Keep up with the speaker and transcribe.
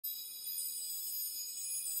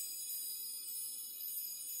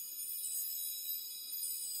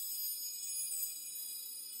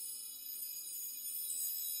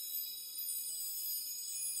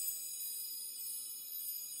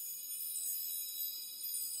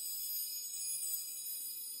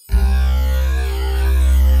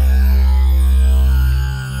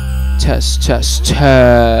test.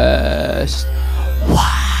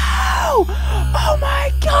 Wow! Oh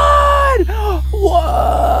my god!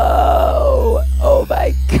 Whoa! Oh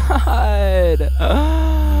my god!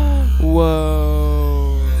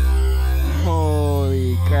 Whoa!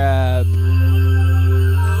 Holy crap!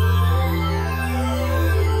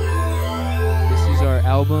 This is our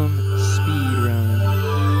album speed run.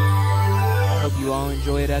 Hope you all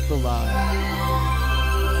enjoy it at the live.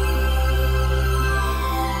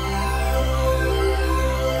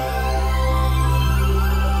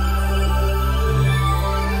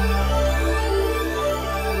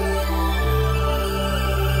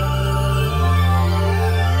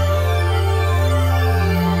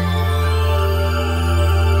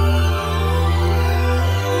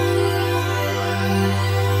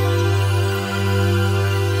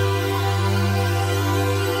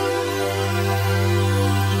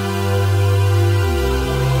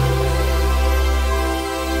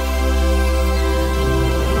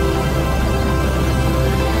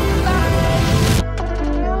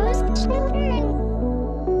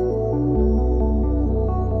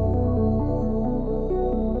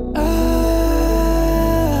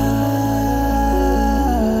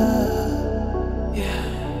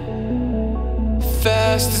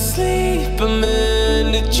 Fast asleep, I'm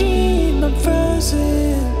in a dream, I'm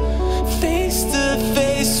frozen, face to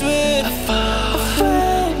face with a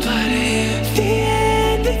friend. But in the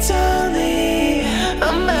end, it's only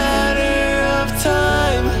a matter of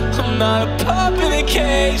time. I'm not a pup in a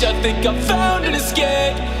cage, I think I found an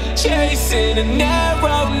escape, chasing a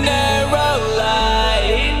narrow, narrow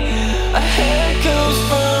light. A head goes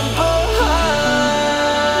from behind.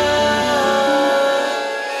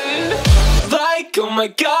 Like, oh my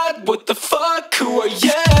god, what the fuck, who are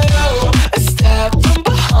you? A stab from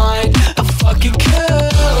behind, a fucking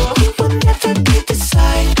coup. You will never be the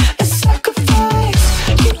side, a sacrifice.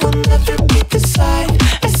 You will never be the side,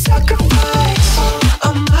 a sacrifice.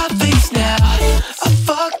 On my face now, a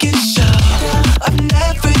fucking show. I've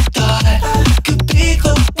never thought I could be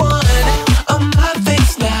the one. On my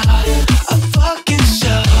face now, a fucking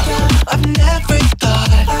show. I've never thought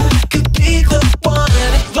I could be the one.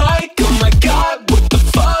 Like, oh my god, what the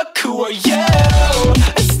fuck, who are you?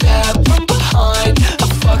 A stab from behind, a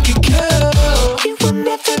fucking coup. You will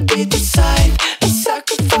never be the side, a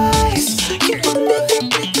sacrifice. You will never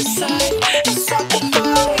be the side, a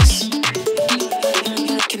sacrifice.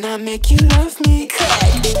 Can I make you love me?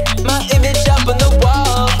 My image up on the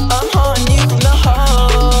wall, I'm haunting you from the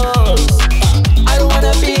halls. I don't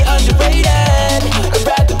wanna be underrated, I'd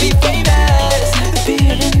rather be famous.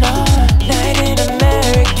 Being all night in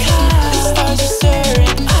America, the stars are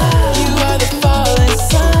stirring up. You are the fallen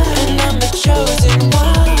sun, and I'm the chosen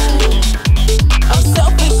one. I'm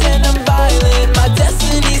selfish and I'm violent, my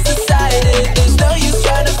destiny's decided. There's no use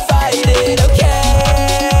trying to fight it, okay?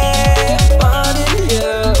 Wanting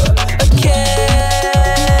you, a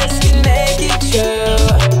kiss can make it true.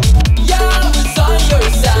 Yeah, I was on your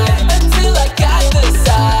side until I got the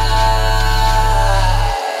side.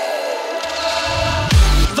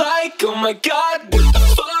 Like, oh my god, what the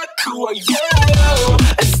fuck, who are you?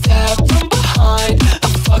 A stab from behind, a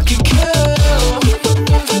fucking coup. You will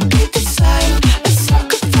never be the side, a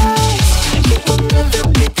sacrifice. You will never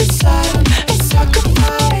be the side, a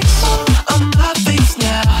sacrifice. On my face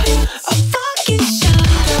now, a fucking show.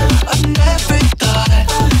 I've never thought I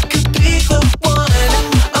could be the one.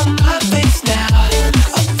 On my face now,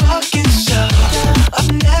 a fucking show.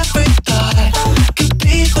 I've never thought I could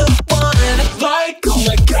be the one. Like, oh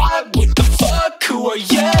my god, what the fuck, who are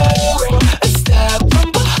you? A stab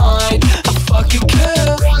from behind, a fucking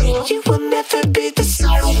coup. You will never be the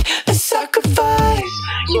side, a sacrifice.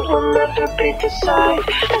 You will never be the side,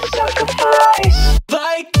 a sacrifice.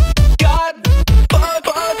 Like, God, fuck,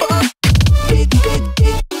 fuck, fuck.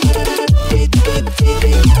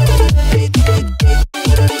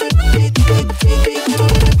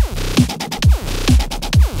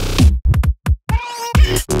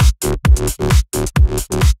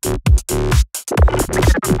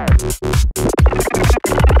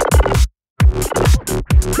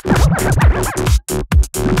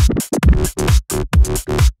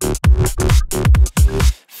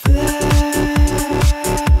 Fly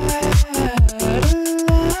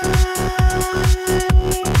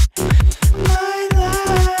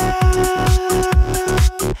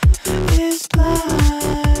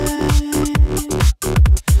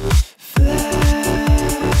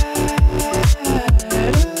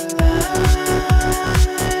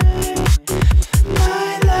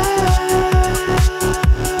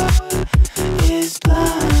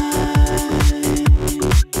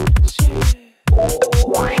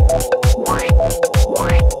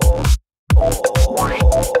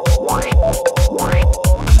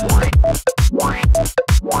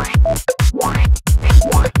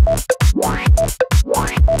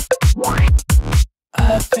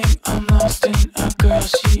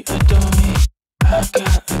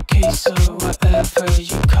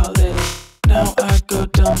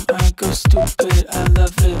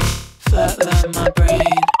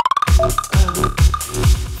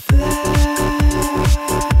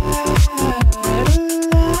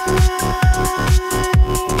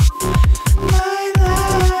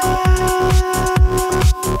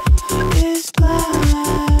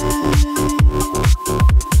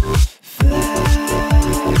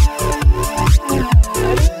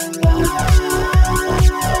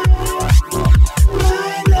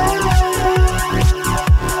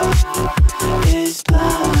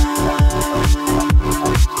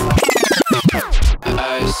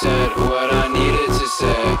said what I needed to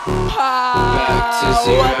say. Back to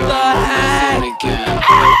zero, what the heck? nothing again.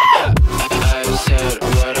 I said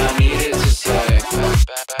what I needed to say.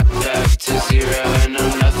 Back to zero and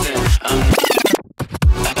I'm nothing.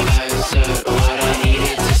 I said what I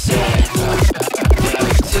needed to say.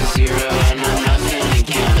 Back to zero and I'm nothing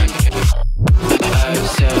again. I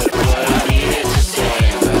said what I needed to say.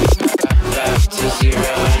 Back to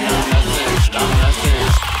zero and I'm nothing. I'm nothing.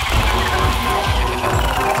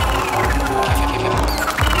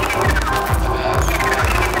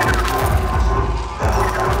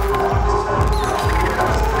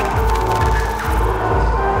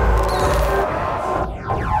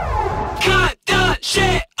 Cut the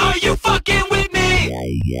shit, are you fucking with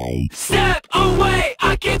me? Step away,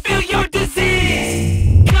 I can feel your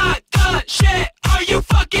disease. Cut the shit, are you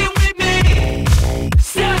fucking with me?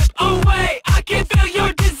 Step away, I can feel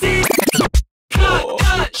your disease. Cut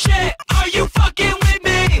the shit, are you fucking with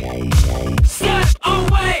me? Step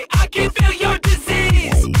away, I can feel your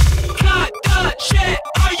disease. Cut the shit,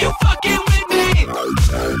 are you fucking with me?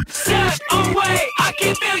 Step away, I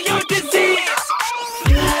can feel your disease.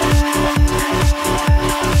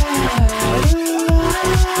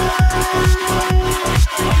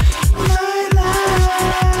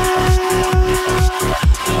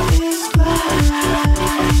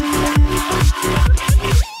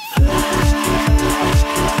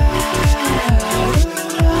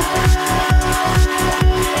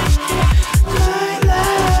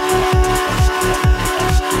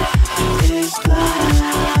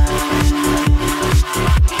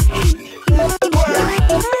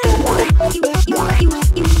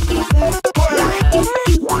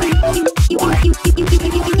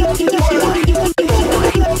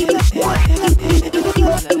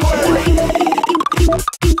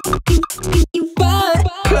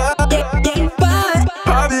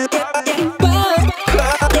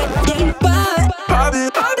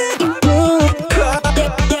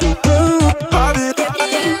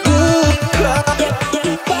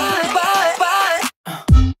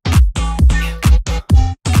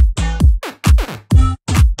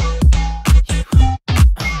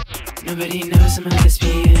 Nobody knows I'm a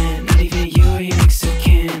lesbian, not even you or your next of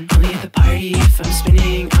kin. Only at the party if I'm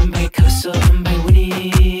spinning, I'm bi-coastal, I'm by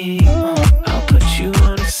winning. I'll put you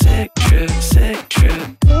on a sick trip, sick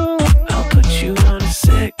trip. I'll put you on a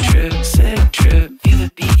sick trip, sick trip. Feel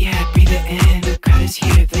the beat, yeah, breathe it in. The crowd is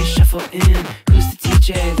here, they shuffle in. Who's the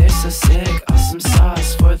DJ? They're so sick, awesome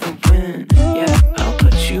sauce for the win. Yeah, I'll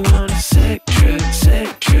put you on a sick trip,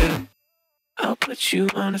 sick trip. I'll put you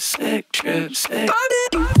on a sick trip, sick.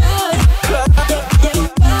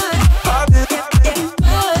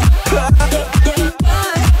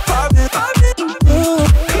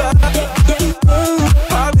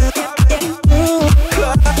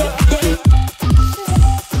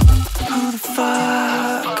 Who the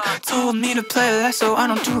fuck told me to play less so I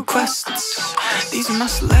don't do requests? These are my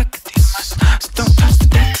selects, so don't touch the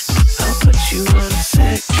decks. I'll put you on a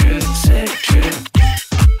sick trip, sick trip.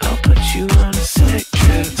 I'll put you on a sick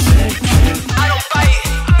trip, sick trip. I don't fight,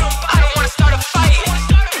 I don't wanna start a fight.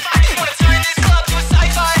 I just wanna turn this club to a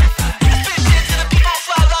sci-fi. Spit shit to the people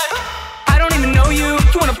flatline. I don't even know you,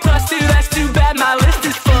 you want a plus two, that's too bad, my list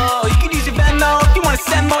is full. You can use your Venmo if you wanna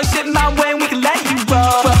send more shit my way and we can let you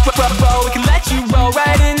roll. We can let you roll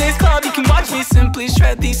right in this club, you can watch me simply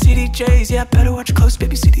shred these CDJs. Yeah, better watch close,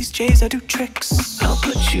 baby, see these J's, I do tricks. I'll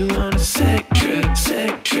put you on a sick trip,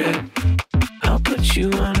 sick trip. I'll put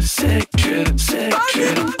you on a sick trip, sick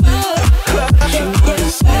trip. I'll put you on a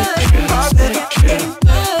sick trip, sick trip.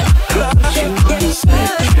 I'll put you on a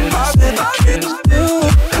sick trip, sick trip.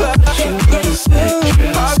 I'll put you on a sick trip,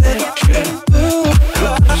 sick trip.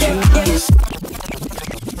 I'll put you on a sick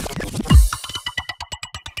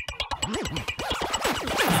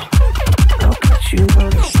I'll put you on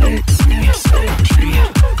a sick, sick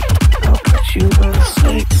trip. I'll put you on a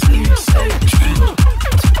sick, sick trip.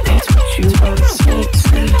 I'll put you on a sick,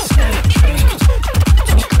 sick trip.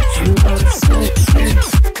 I'll put you on a sick,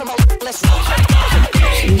 sick. Come on, let's go.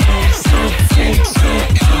 Put you on a sick, sick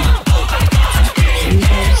trip. Put you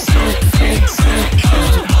on a sick, sick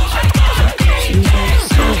trip. Put you on a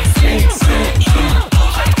sick,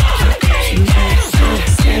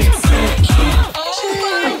 sick trip.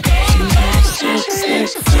 Put you on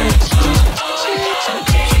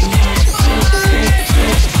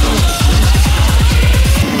a sick,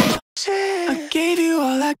 sick trip. I gave you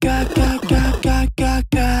all I got.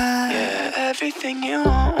 Yeah, everything you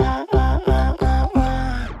want.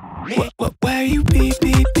 Where you be? Yeah,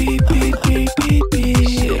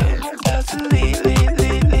 about to leave.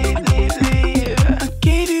 I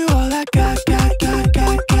gave you all I got. Yeah,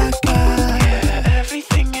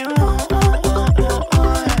 everything you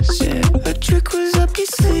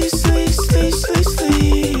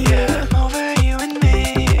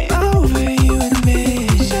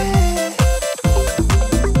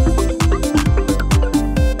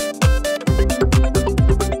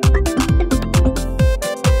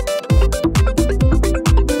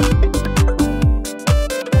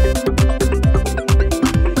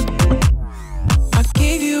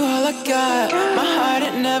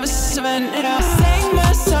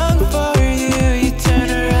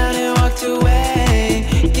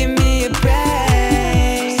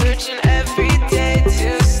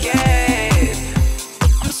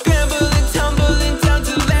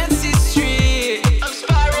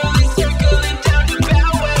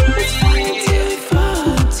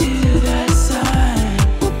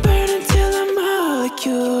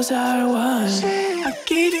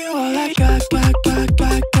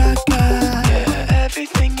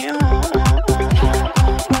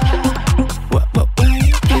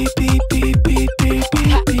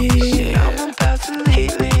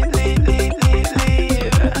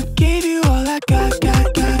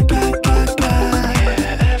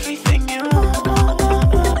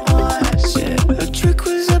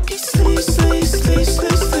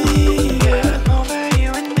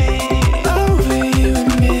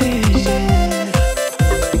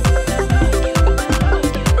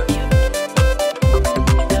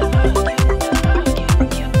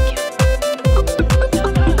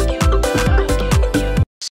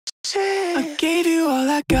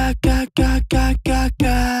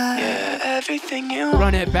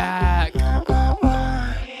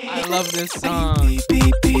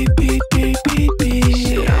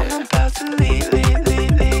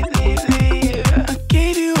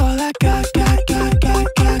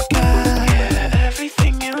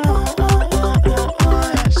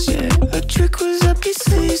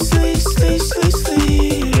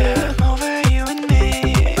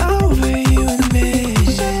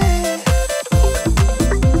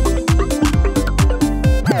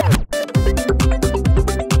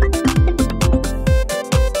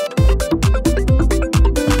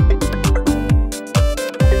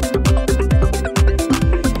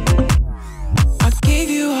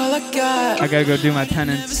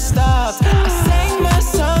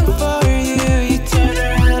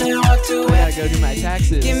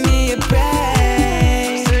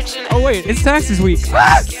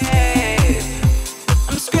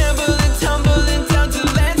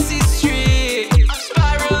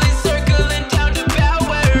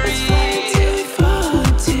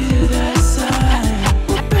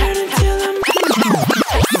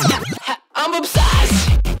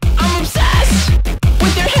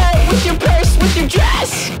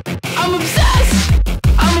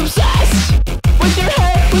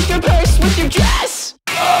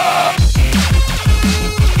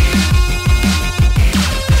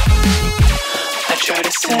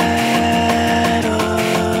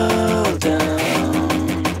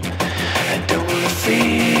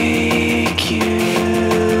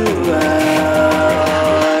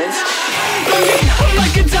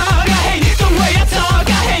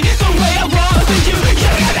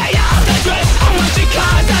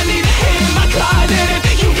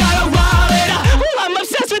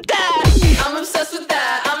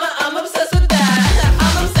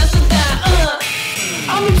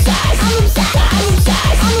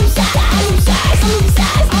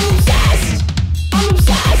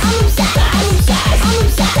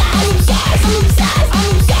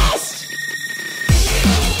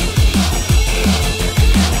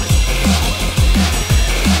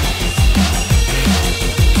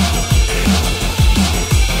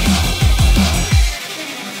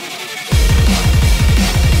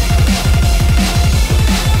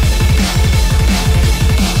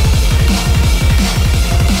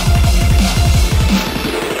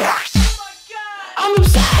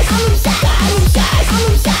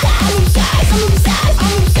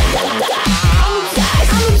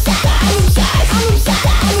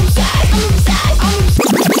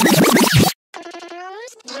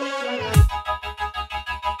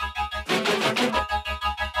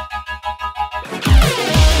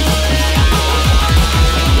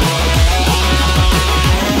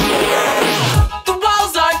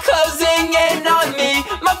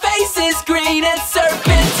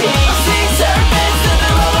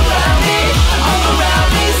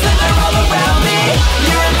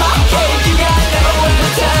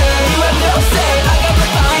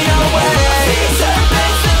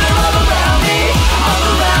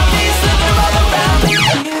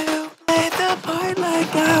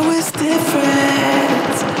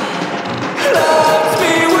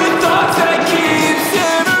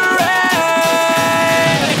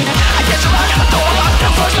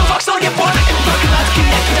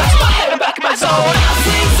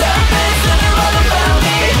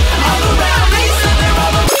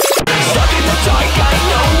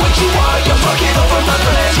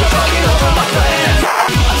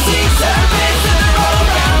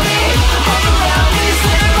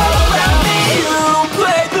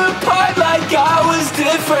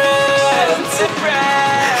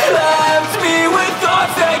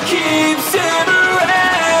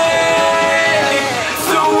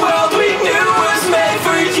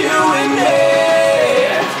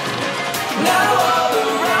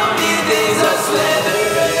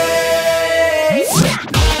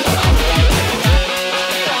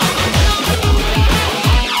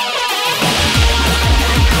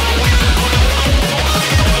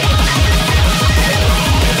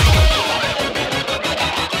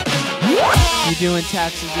doing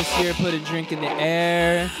taxes this year, put a drink in the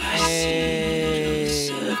air. Hey.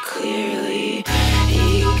 So clearly,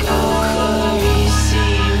 ego curry,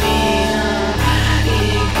 see me,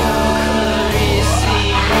 ego curry,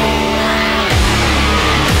 see me.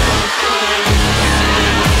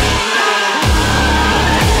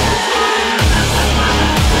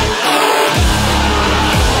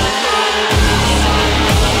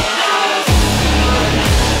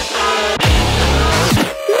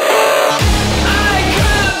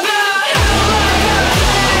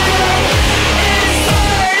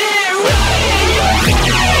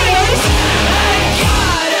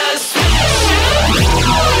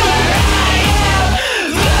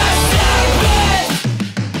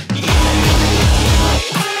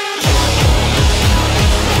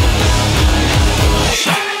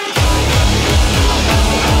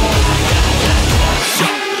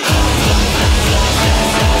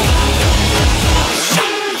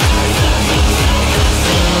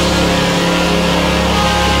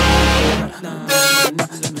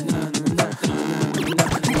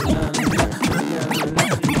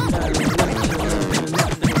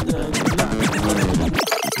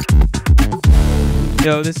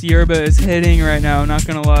 Yo, this yerba is hitting right now, not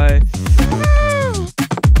gonna lie.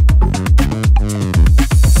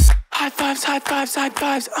 High fives,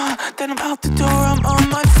 then I'm out the door, I'm on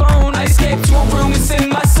my phone. I escape to a room and sing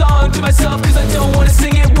my song to myself, cause I don't wanna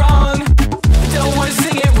sing it wrong. I don't wanna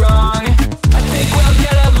sing it wrong. I think we'll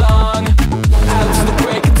get along. Out to the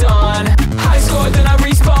break of dawn. High score, then I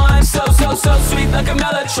respawn. So sweet like a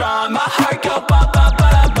mellotron. My heart go bum, bum,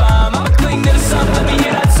 ba, bum. I'ma cling to the sun, let me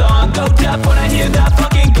hear that song. Go deaf when I hear that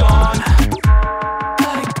fucking gong.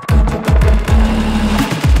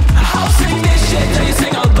 I'll sing this shit till you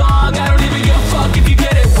sing along. I don't even give a fuck if you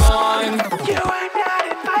get it wrong. You are not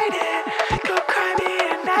invited. Go cry me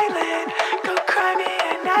an island. Go cry me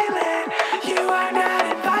an island. You are not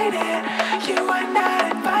invited. You are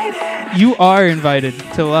not invited. You are invited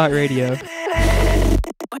to Lot Radio.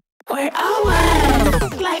 We're all one,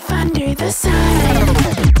 life under the sun. I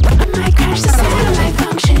might crash the satellite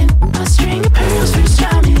function. I'll string of pearls from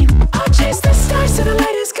strumming. I'll chase the stars till the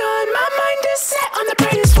light is gone. My mind is set on the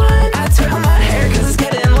brightest one. I twirl my hair cause it's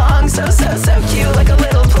getting long. So cute like a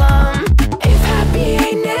little plum. If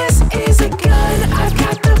happiness is a gun, I've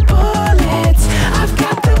got the bullets. I've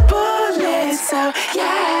got the bullets. So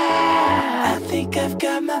yeah, I think I've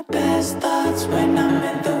got my best thoughts when I'm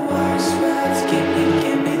in the worst ruts. Give me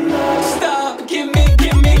love. Stop, give me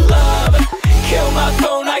love. Kill my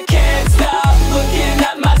phone, I can't stop looking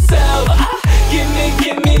at myself. Give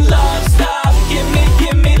me love. Stop, give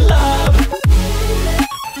me love.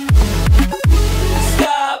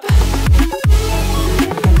 Stop.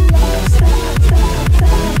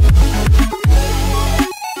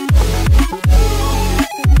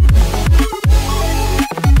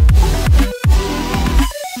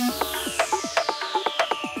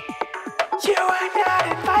 You are not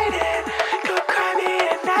invited. Go cry me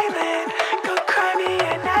an island. Go cry me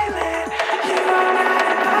an island. You are not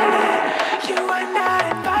invited. You are not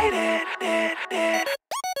invited.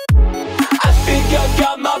 I think I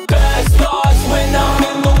got my best thoughts when I'm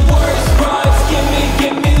in the worst ruts. Give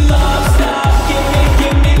me love. Stop.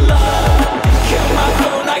 Give me love. Kill my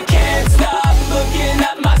phone, I can't stop looking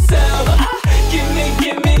at myself. Give me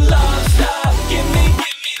love. Stop. Give me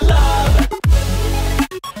love.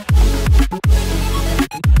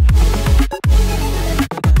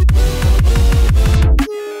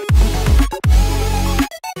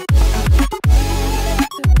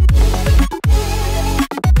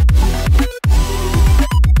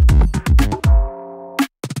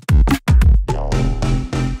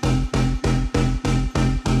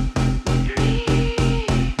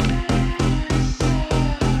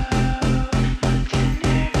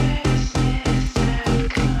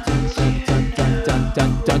 Dun,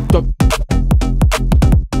 dun, dun.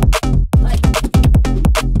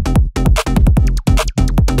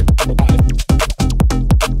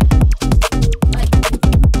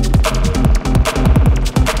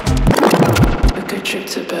 Took a trip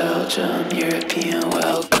to Belgium, European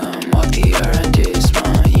welcome. Walk the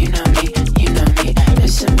arrondissement, you know me.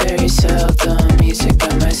 Listen very seldom, music I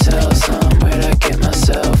myself. Somewhere I get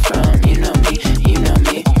myself from, you know me.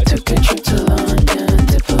 Took a trip to London,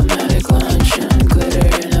 diplomatic luncheon, glitter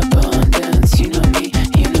in abundance, you know me.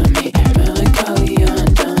 Melancholy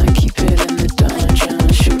undone, keep it in the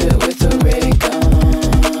dungeon, shoot it with a ray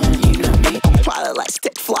gun, you know me. While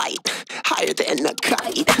elastic flight, higher than a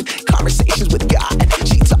kite. Conversations with God,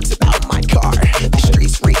 she talks about my car. The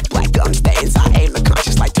streets reek black gum stains. I aim the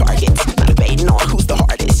conscious like targets. Not debating on who's the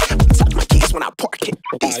hardest. Tuck my keys when I park it.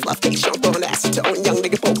 These fluff days, young throwing acetone. Young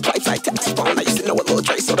nigga poke pipes like taxophone. I used to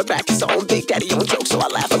crack his own big daddy on jokes, so I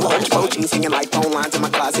laugh along. Pro jeans hanging like phone lines in my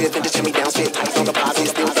closet. Vintage Jimmy down, spit tight on deposit.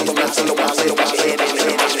 Still feel the lips on the walls, later watch your head.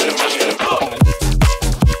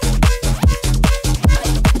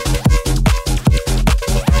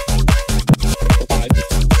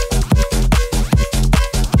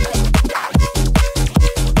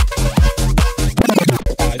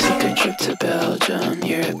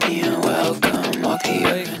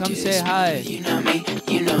 Come say hi. You know me.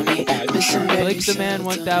 Blake the Man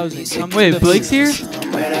 1000. Come Wait, Blake's here?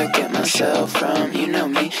 Where'd I get myself from? You know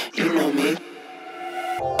me.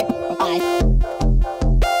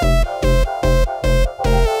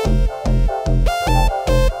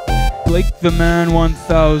 Blake the Man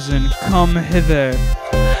 1000, come hither.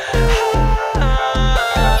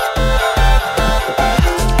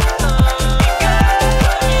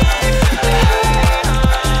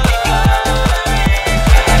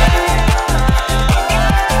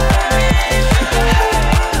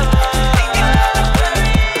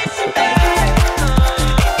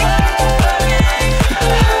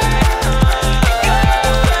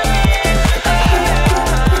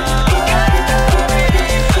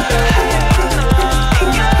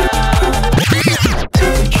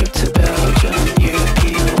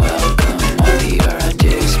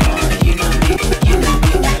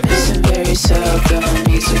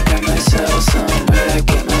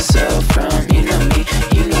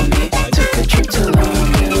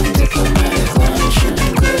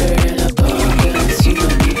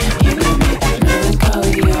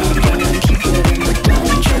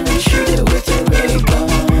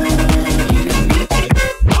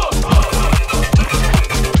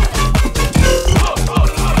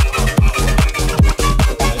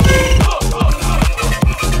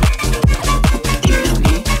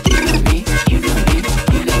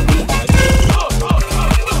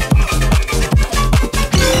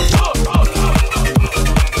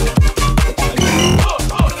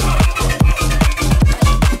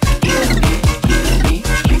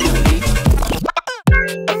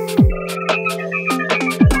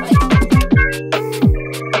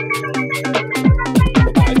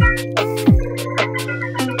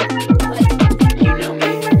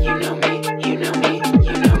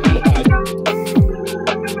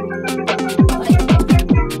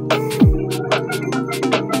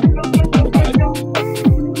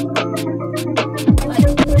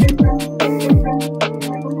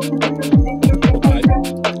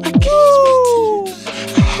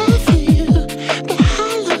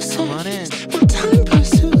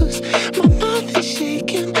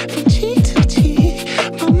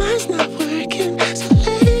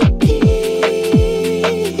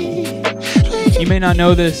 You may not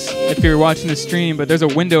know this if you're watching the stream, but there's a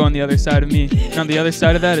window on the other side of me. And on the other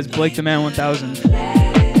side of that is Blake the Man 1000.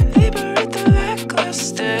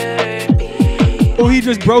 Oh, he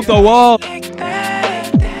just broke the wall.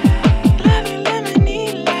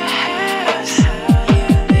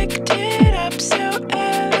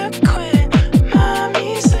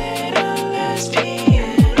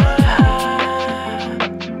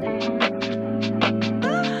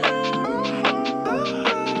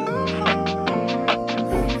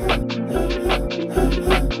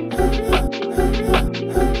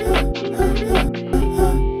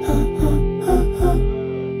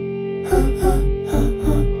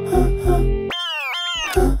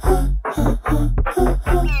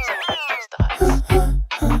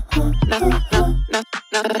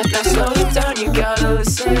 Now slow it down, you gotta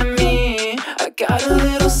listen to me. I got a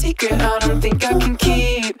little secret I don't think I can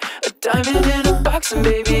keep. A diamond in a box and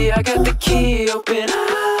baby I got the key. Open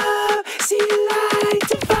up, see the light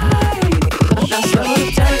divide. Now slow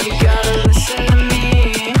it down, you gotta listen to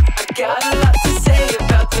me. I got a lot to say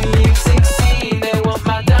about the music scene. They want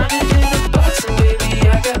my diamond in a box and baby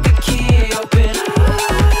I got the key. Open up,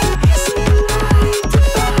 see the light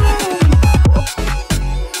divide.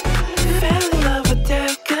 Fell in love with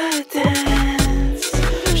decadence,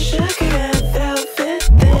 sugar and velvet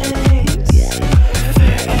things,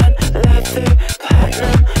 fur and leather,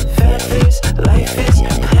 platinum feathers. Life is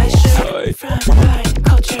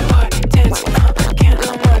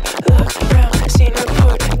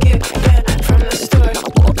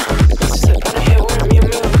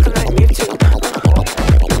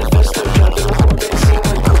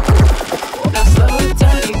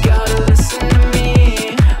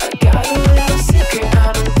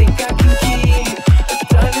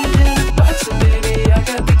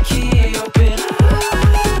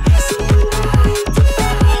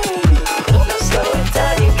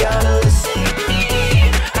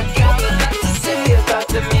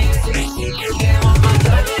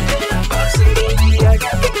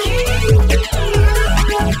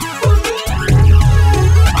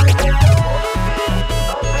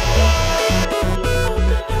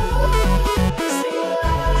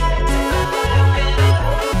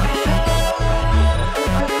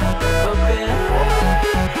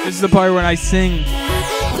is the part when I sing.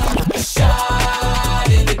 Shot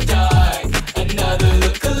in the dark, another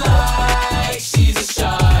look-alike. She's a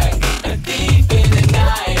shark, a thief in the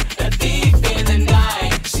night, a thief in the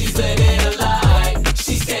night. She's living a lie,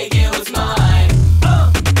 she's taking what's mine.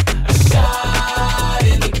 A shot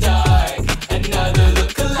in the dark, another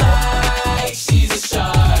look-alike. She's a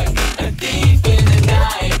shark, a thief in the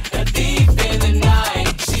night, a thief in the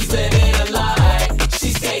night. She's living a lie,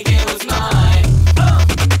 she's taking what's mine.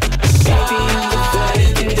 A shot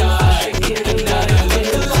in the dark, another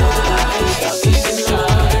look-alike. She's a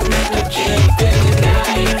shark, a thief in the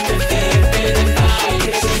night, a thief in the night.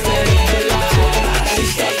 She's living a lie,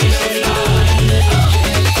 she's taking what's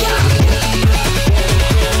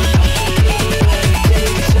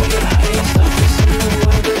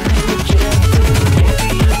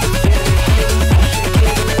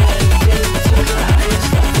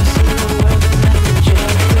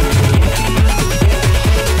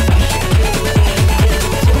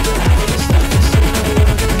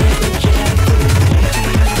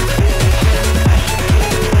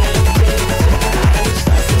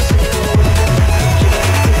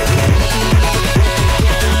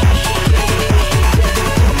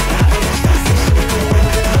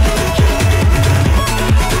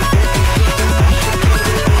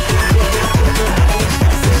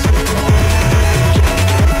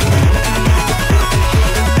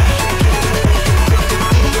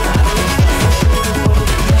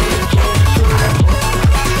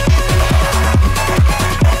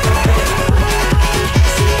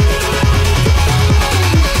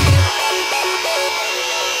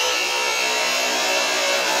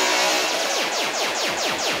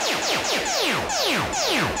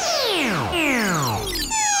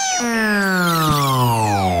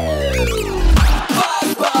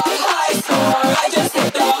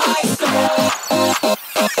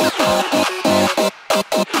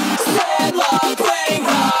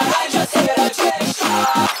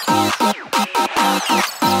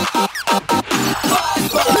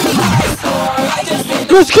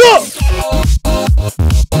Let's go!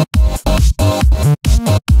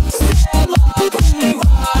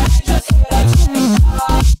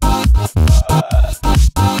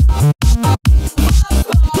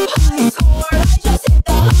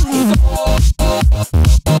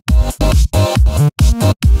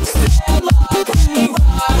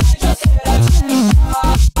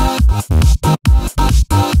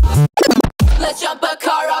 Let's jump a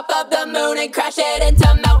car off of the moon and crash it into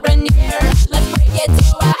Mount Rainier. Let's break it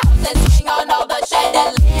to a house and swing on all the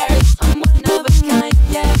chandeliers. I'm one of a kind,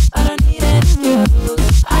 yeah, I don't need an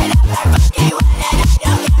excuse. I never fucking win and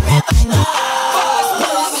I don't care if I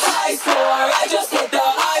lose. High score, I just hit the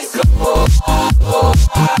high score.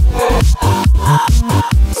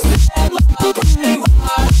 Stand low, play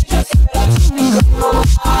hard, I just hit a score.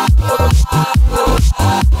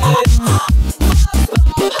 High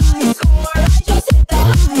score, I just hit the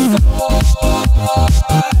high score.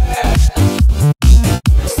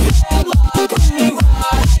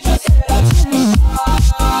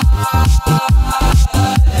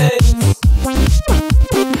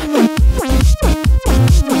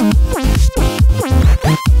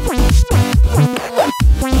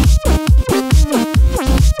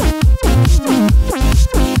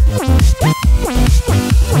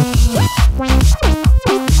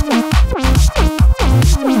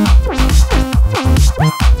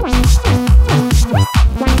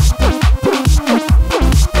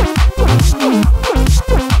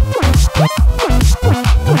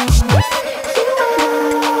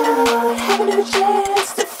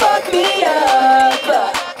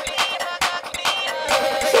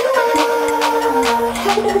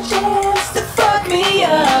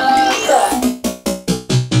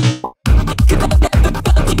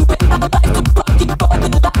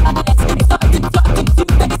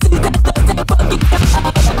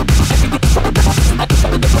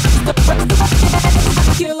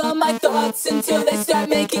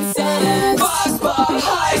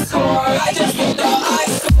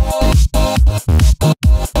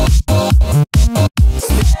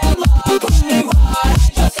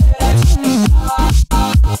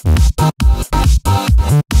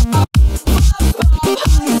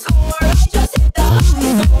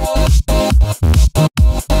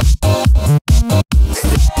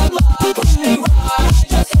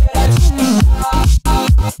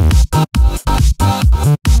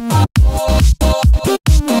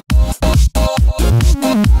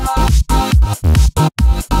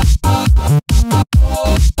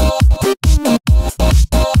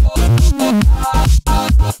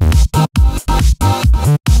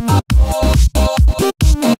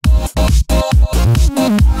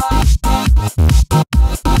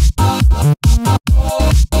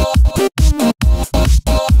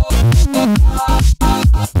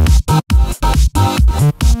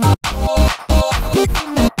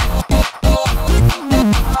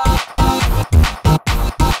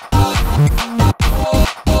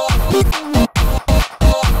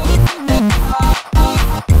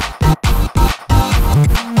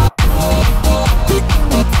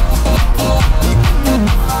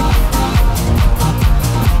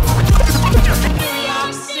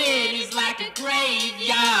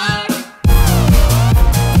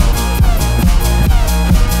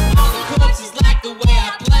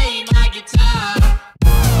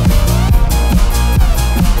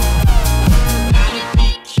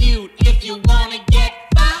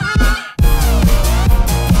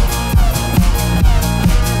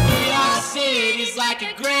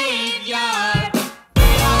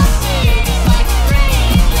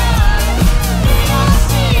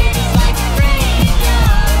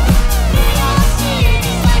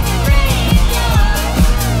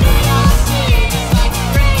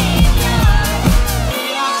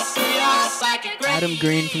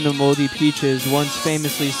 Green from the Moldy Peaches once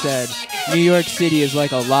famously said, New York City is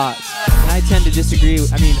like a lot. And I tend to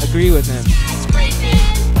agree with him.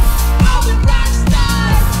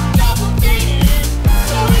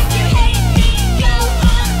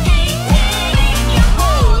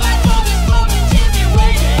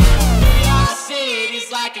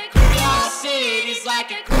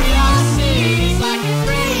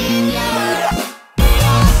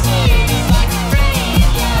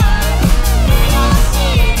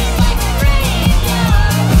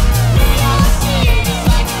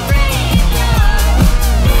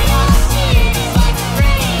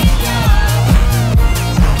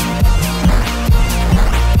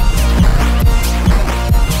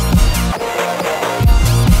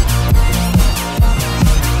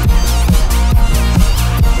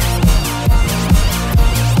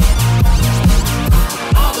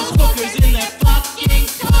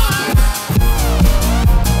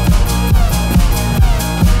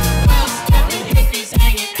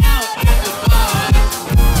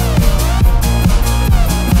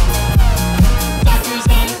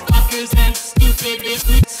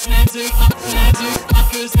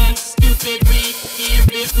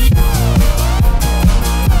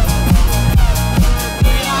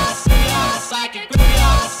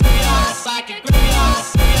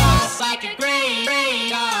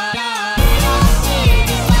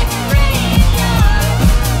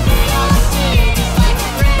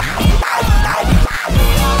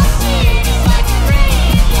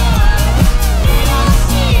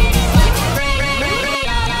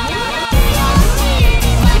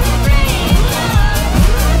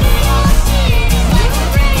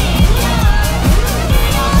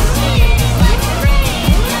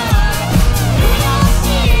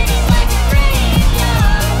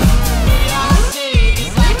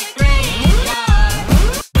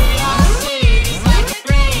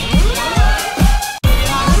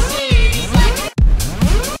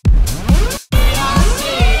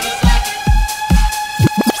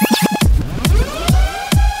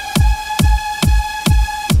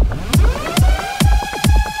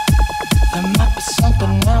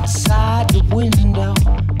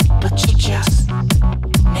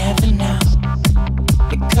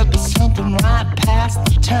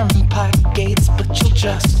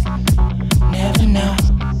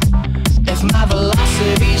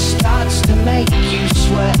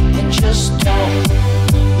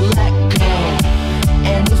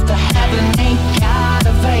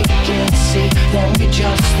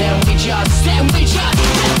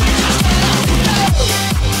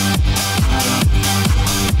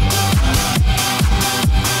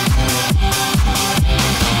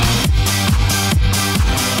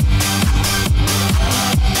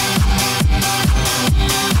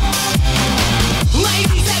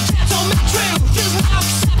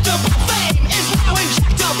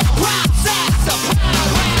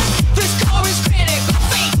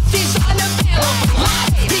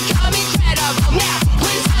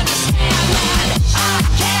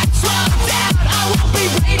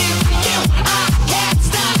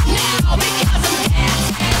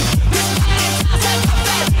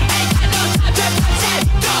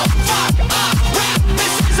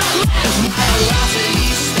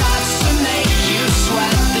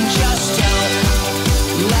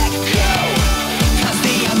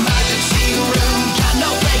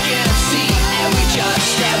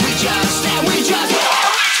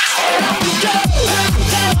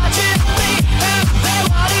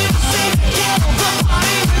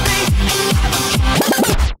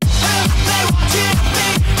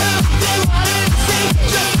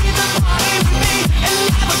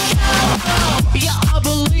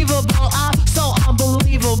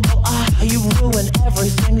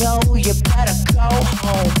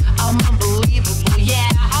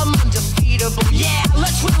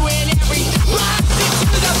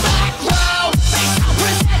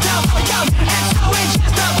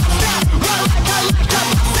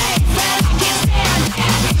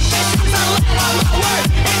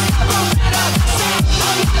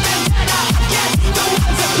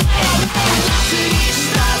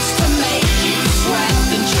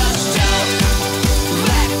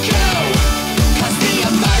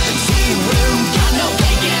 Emergency room, got no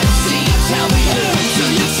vacancy.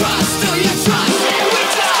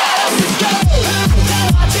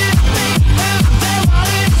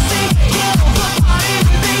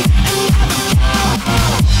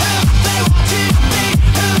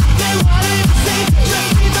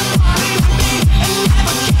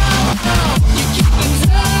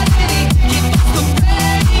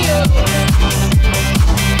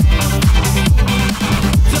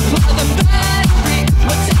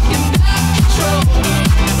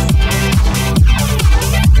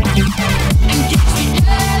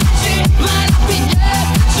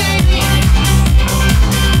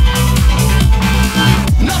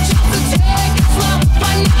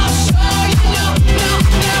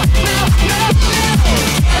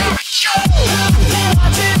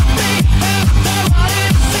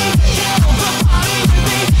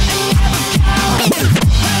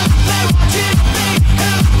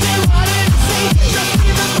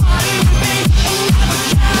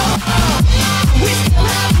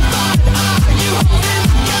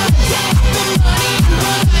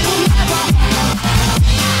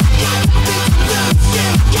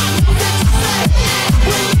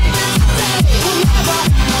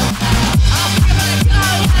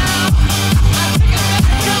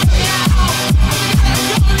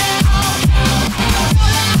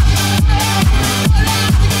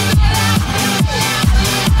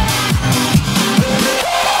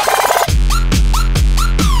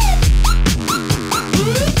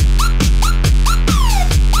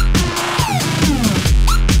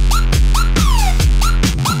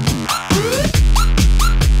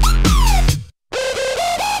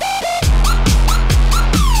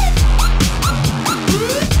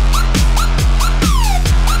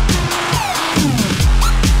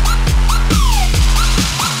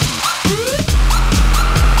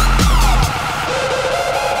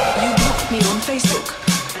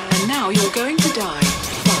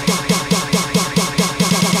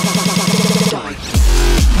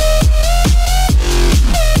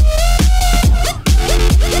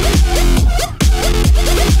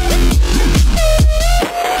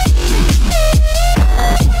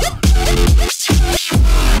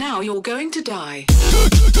 to die.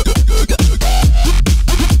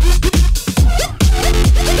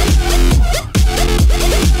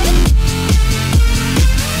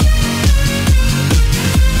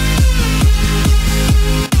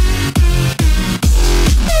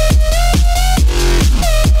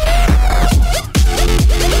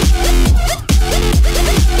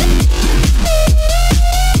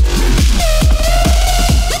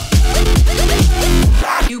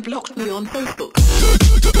 You blocked me on Facebook.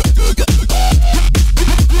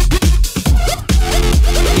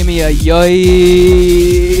 Give me a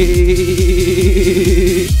yay.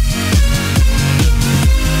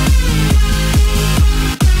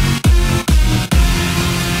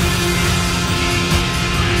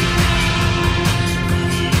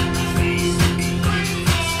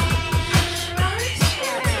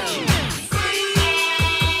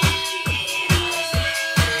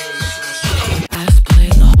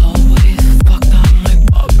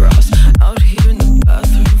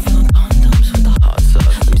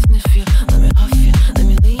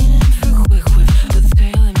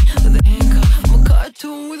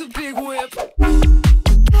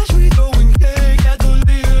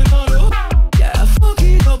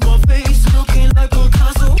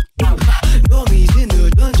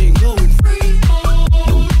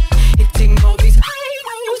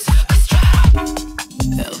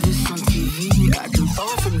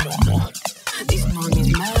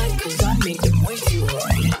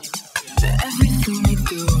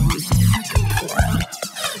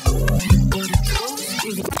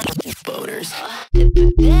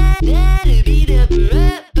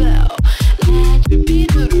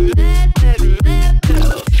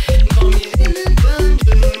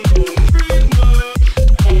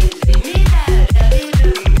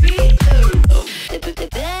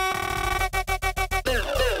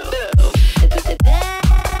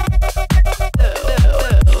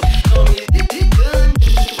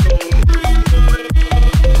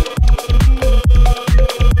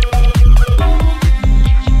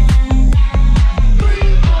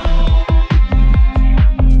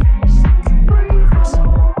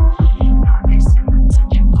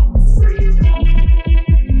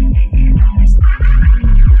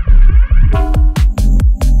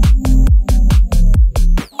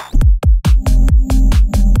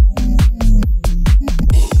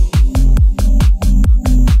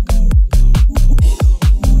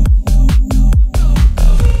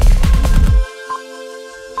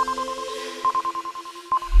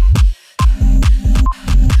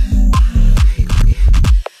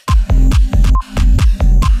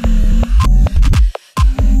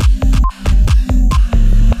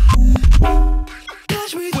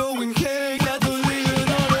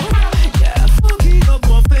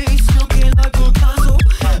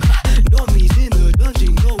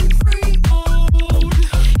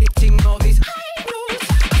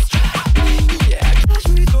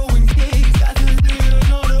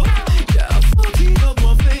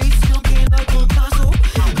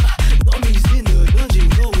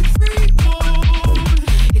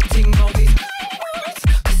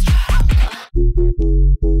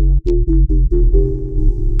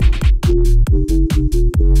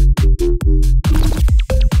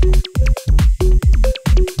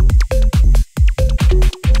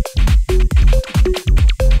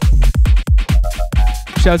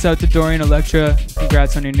 Shouts out to Dorian Electra.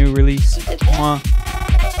 Congrats on your new release. Mwah.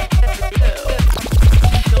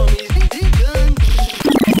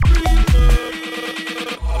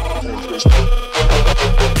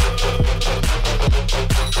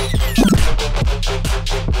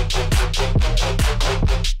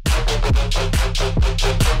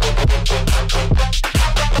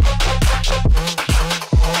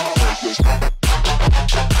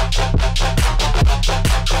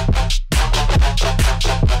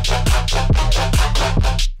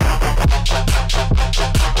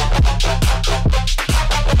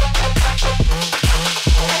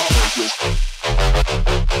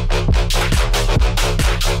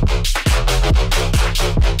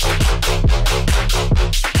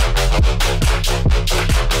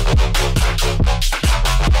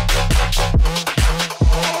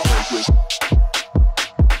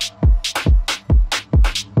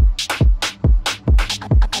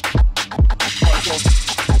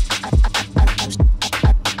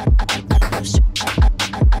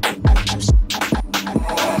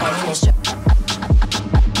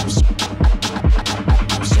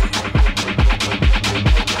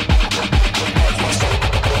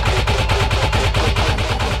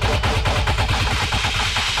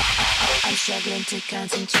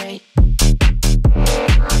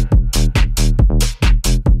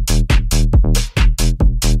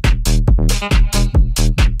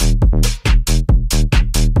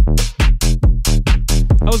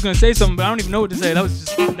 was gonna say something, but I don't even know what to say. That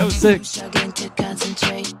was sick. I'm struggling to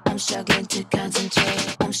concentrate. I'm struggling to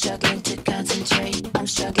concentrate. I'm struggling to concentrate. I'm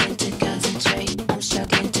struggling to concentrate. I'm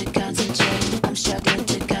struggling to concentrate. I'm struggling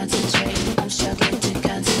to concentrate. I'm struggling to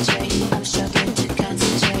concentrate. I'm struggling to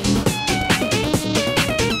concentrate.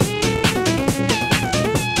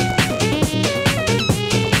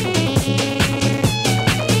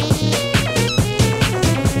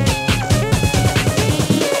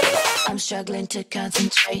 I'm struggling to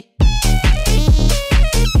concentrate.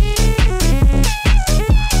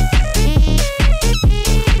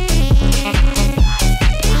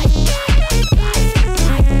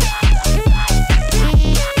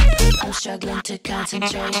 I'm struggling to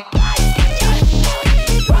concentrate.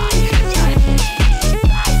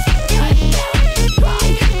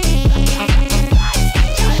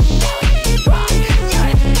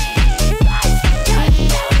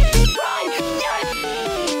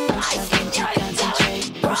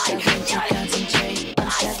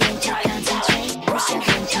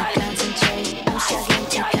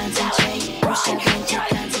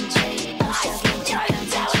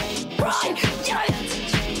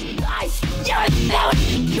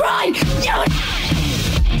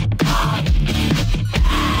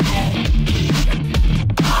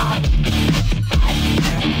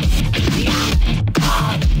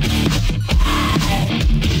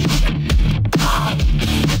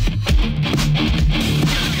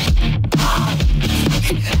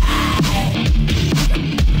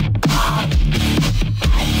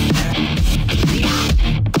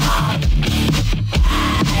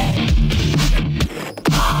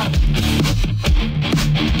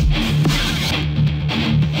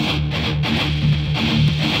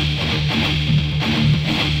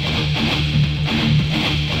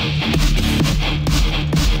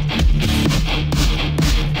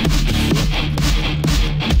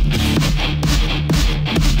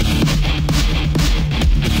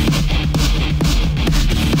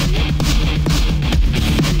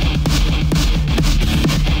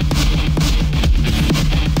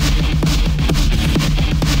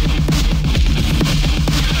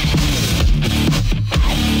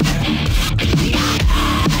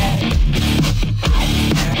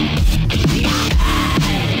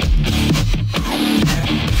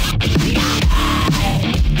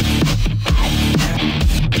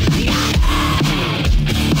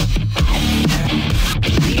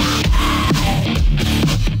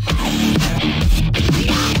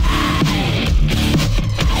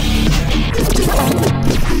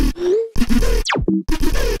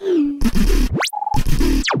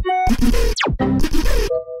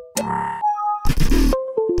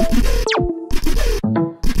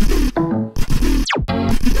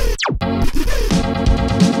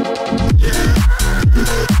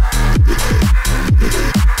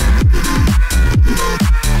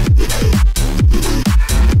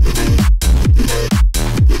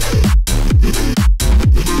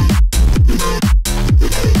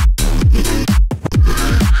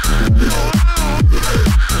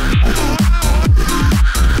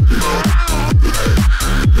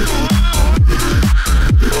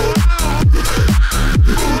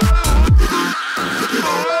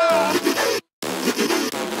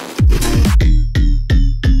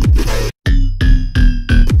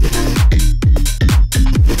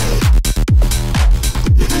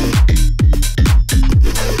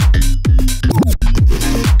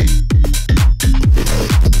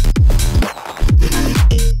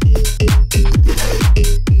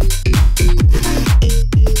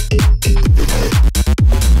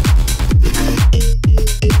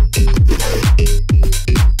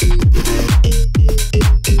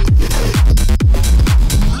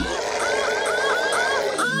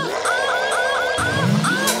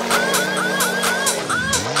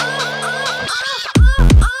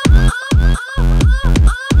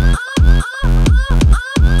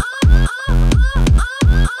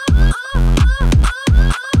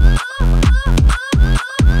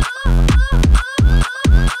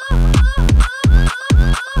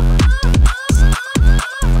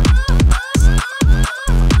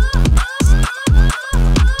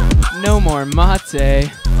 more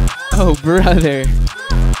mate. Oh, brother.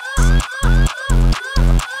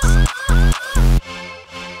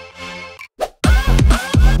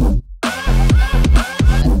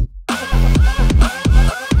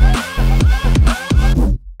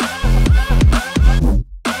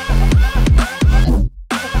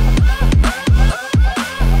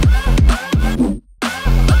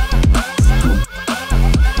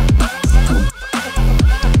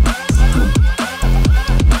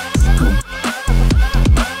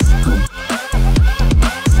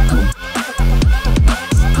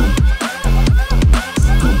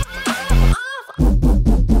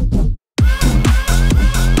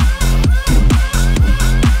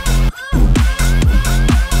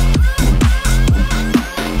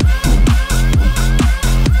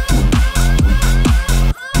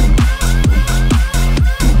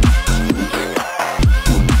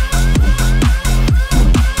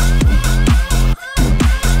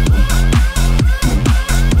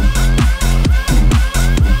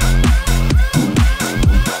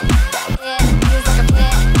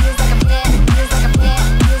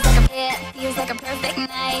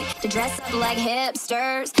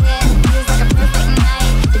 hipsters. Yeah, feels like a perfect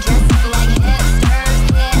night to dress up like hipsters.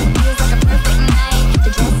 Yeah, feels like a perfect night to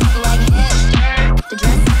dress up like hipsters. To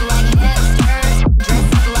dress up like hipsters.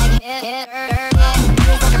 Dress up like hipsters. Yeah,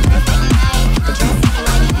 feels like a perfect night to dress up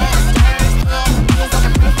like hipsters. Yeah, feels like a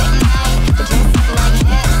perfect night to dress up like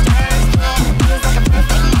hipsters. Yeah, feels like a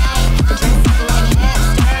perfect night to dress up like hipsters.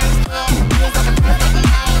 Yeah, feels like a perfect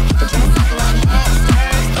night to dress up like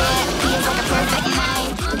hipsters. Yeah, feels like a perfect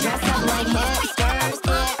night to dress up like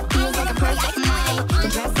hipsters. Yeah, feels like a perfect night to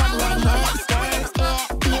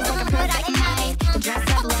dress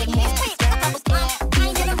up like hipsters. Yeah, feels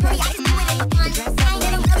like a perfect night to dress up like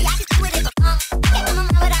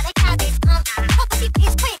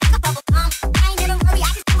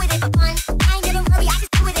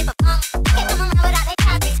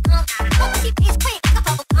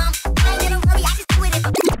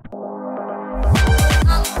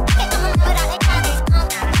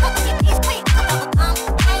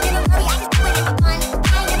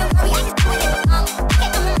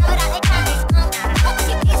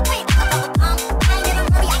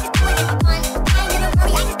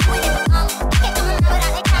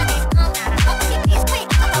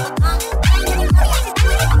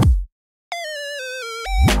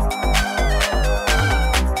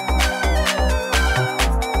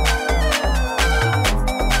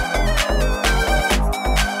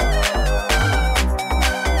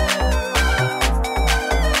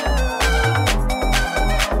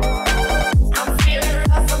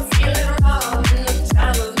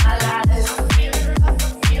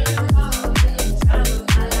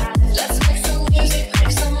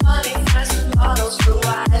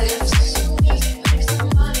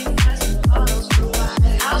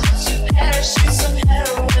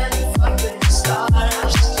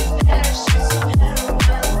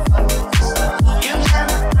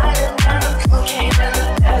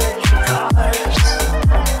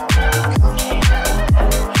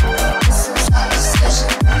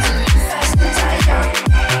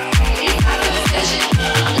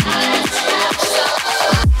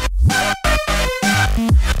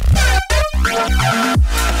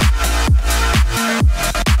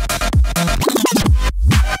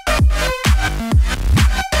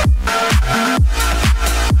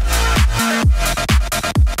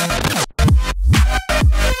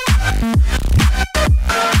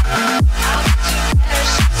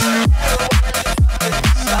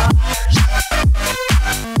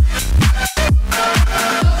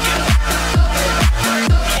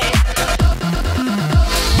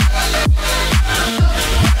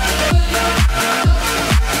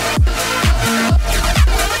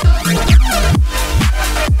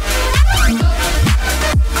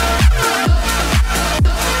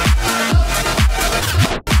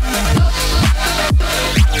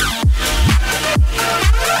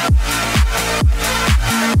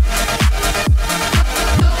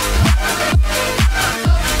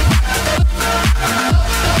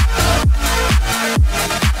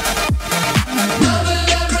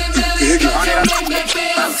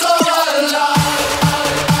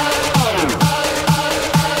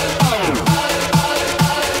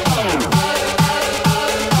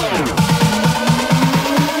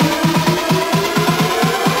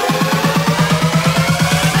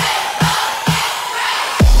Yeah,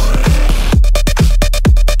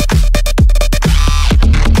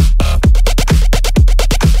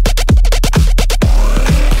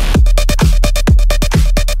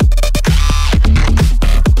 feels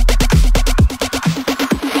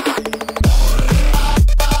like a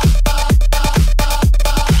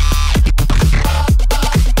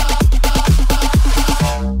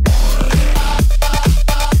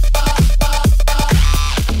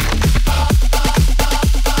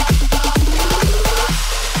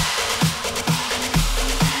perfect night to dress up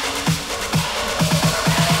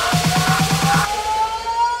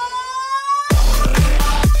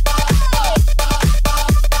like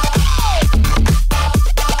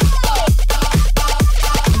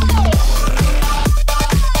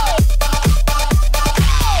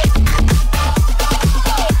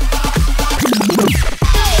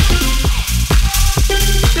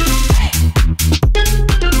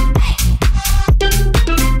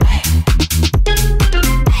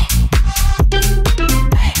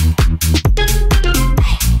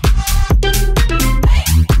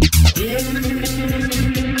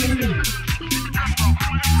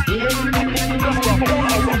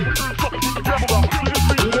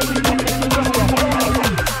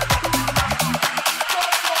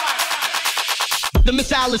The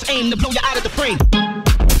missile is aimed to blow you out of the frame.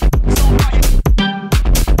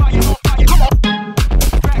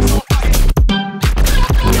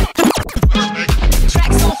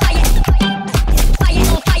 Tracks on fire.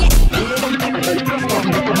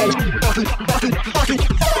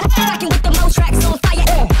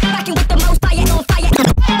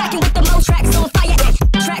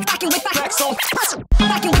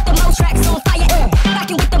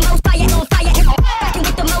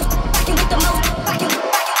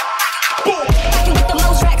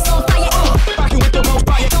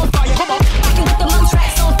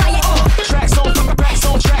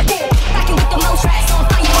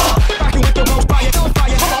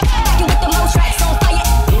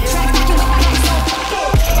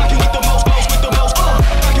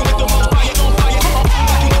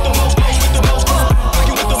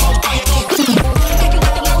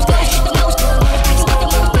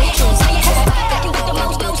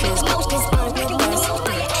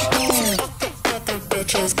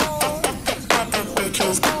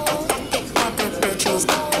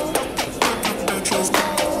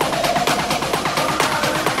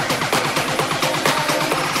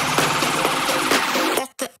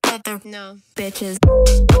 No, bitches.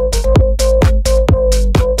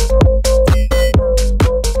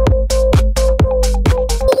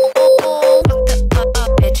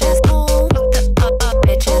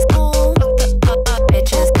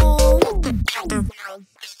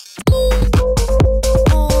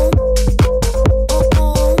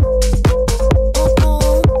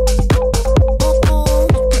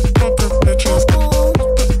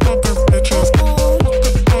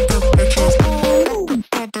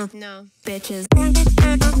 No, bitches.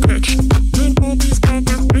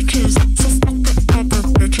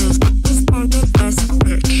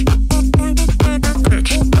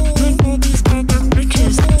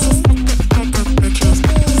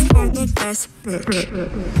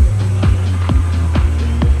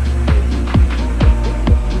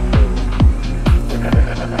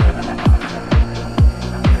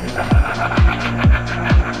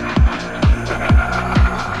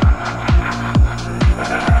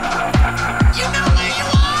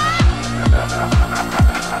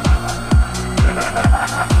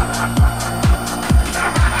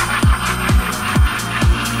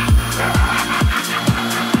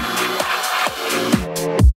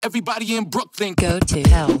 Everybody in Brooklyn, Go to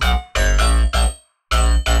hell.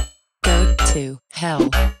 Go to hell.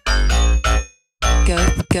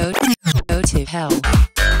 Go to hell.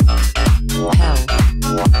 Hell.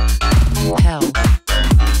 Hell.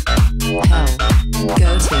 Hell.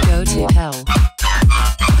 Go to hell. Hell.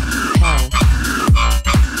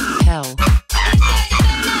 Hell.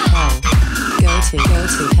 Hell. Go to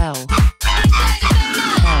hell.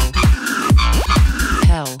 Hell.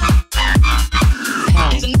 Hell.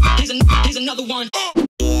 Hell. Here's another one.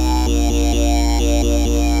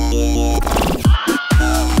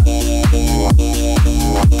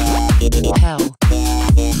 Hell.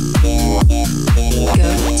 Go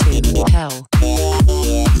to hell.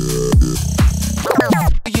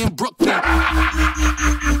 in Brooklyn.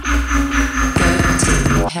 Go to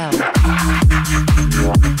hell.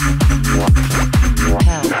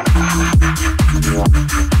 Hell.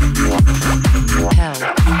 Hell.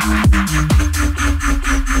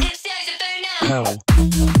 Hell.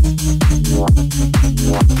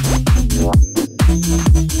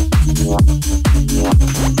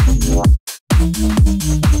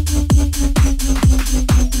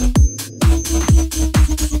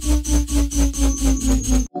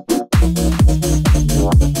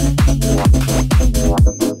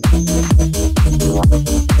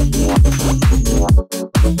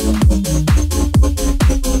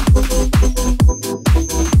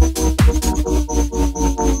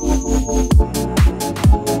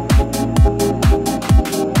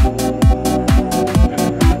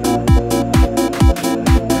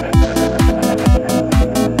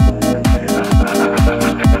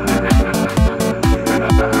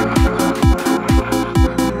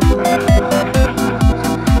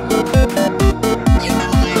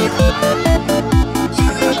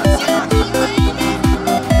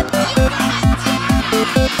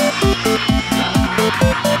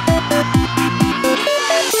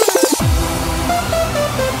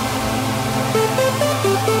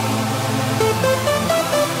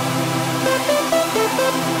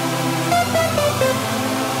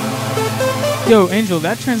 Yo, Angel,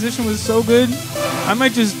 that transition was so good. I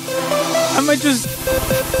might just.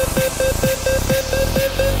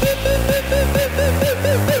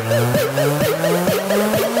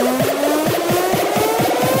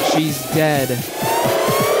 She's dead.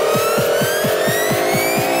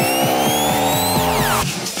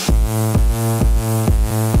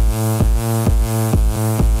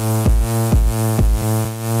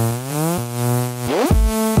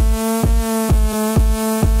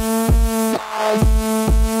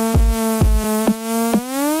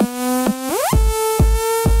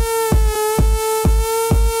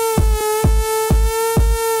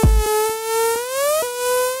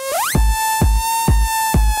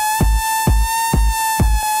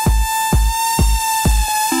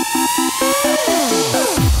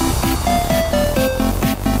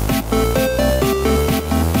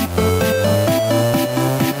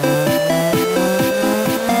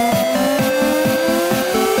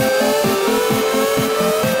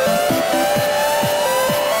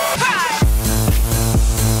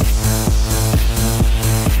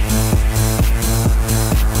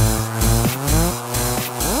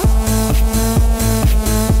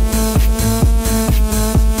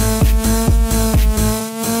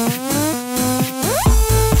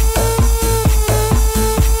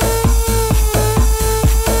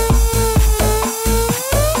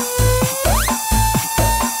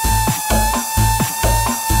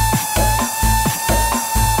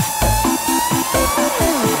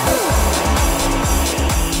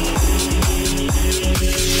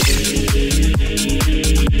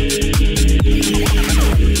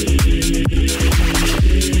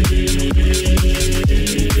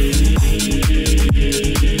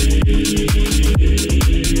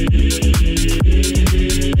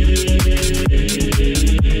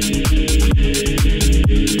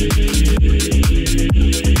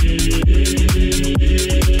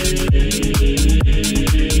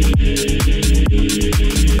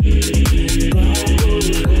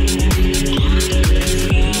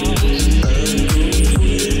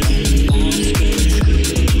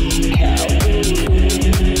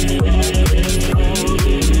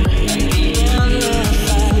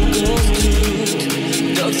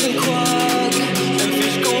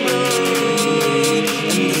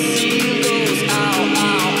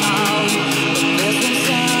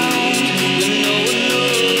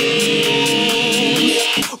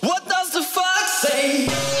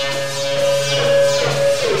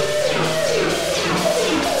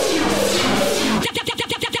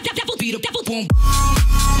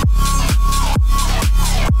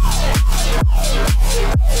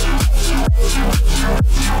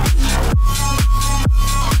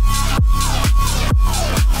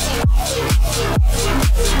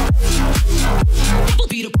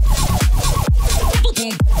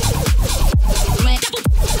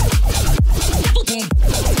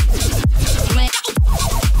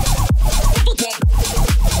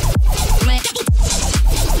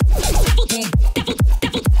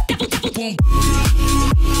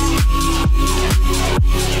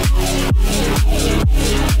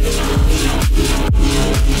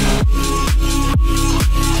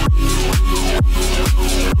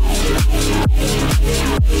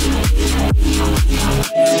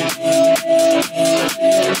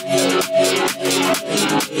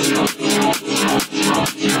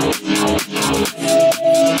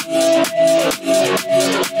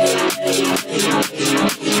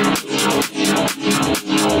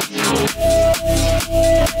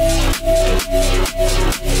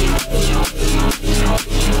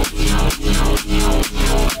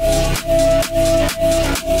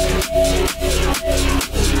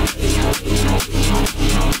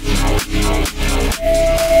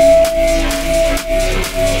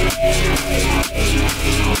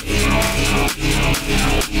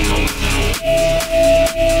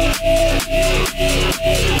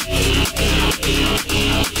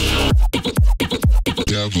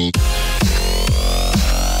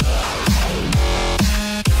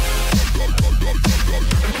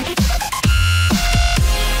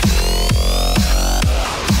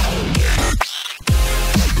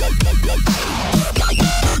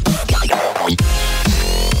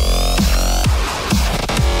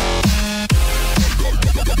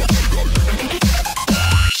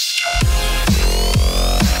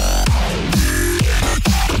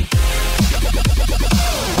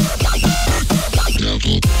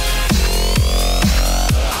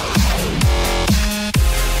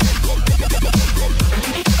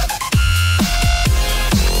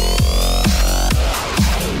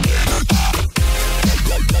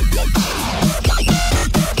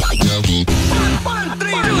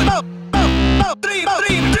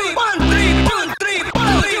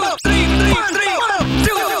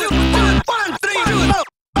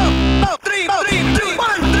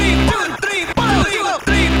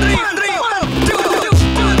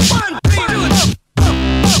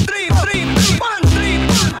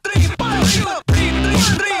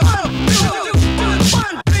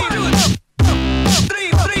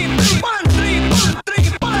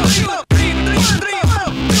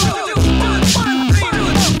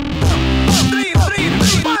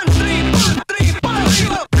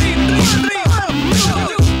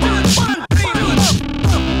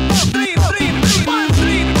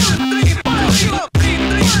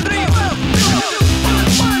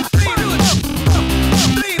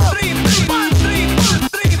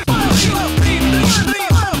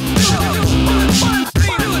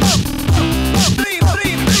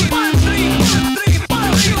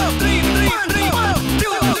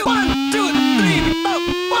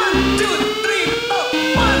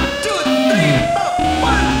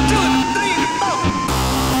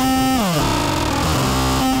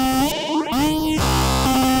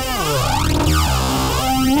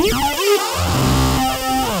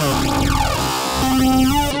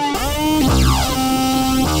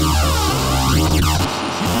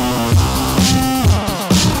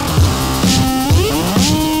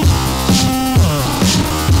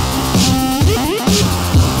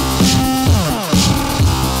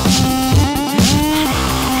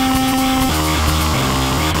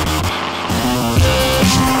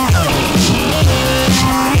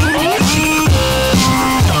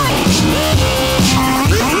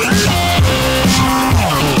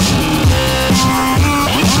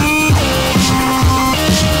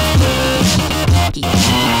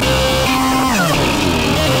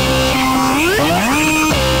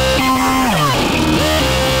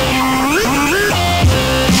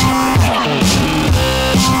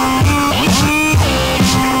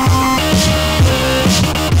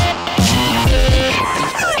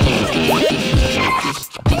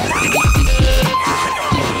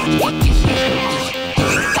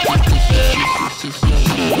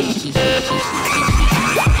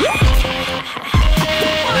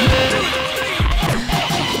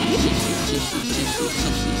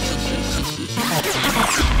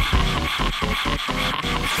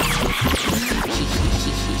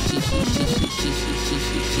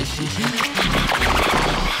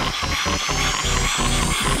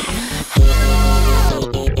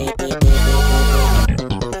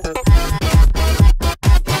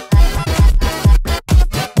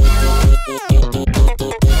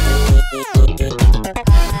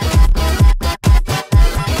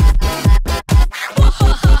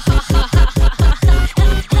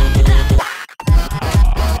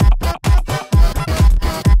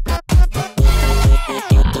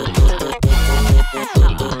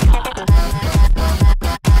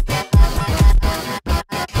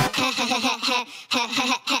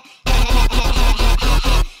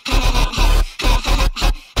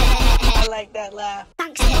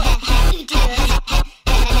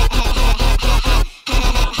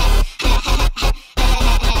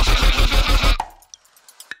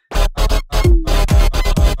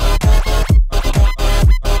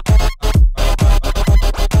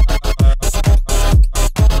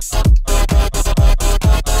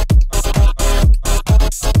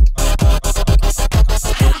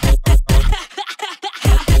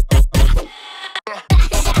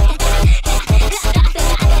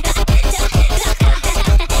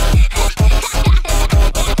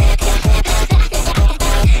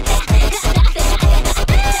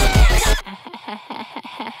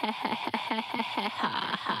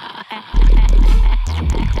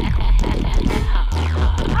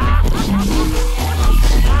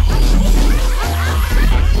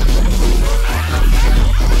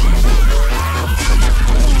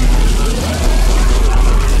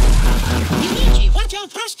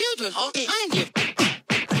 prosecutor behind you.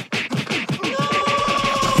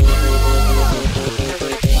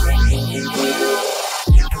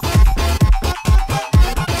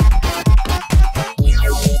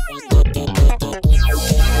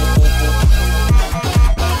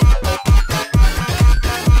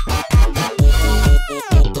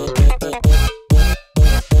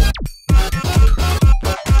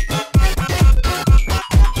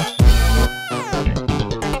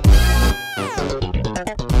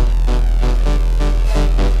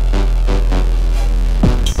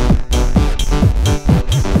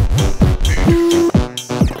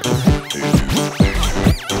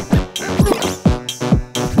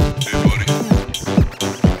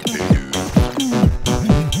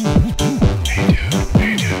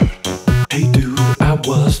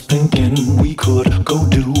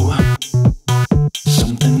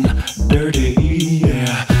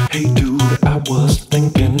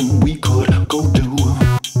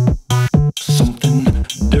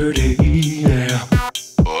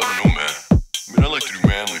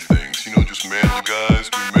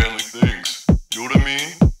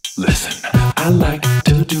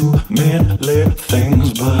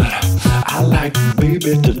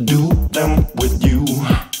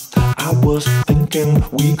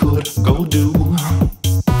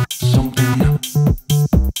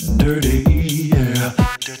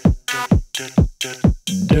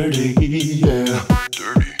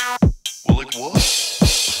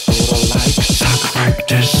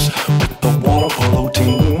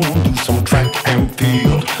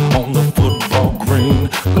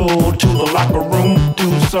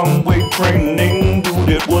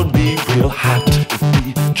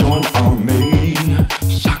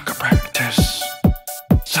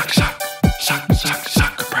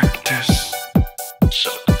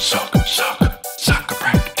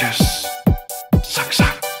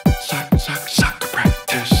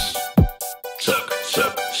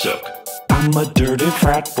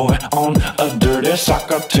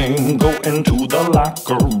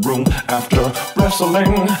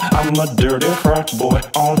 I'm a dirty frat boy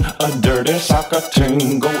on a dirty soccer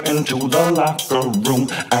team. Go into the locker room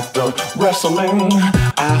after wrestling.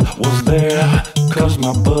 I was there cause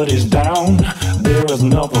my buddy's down. There is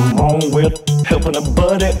nothing wrong with helping a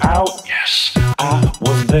buddy out. Yes, I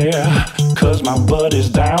was there cause my buddy's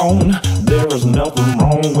down. There is nothing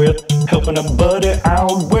wrong with helping a buddy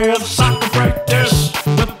out with soccer practice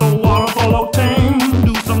with the water polo team.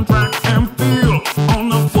 Do some track and field on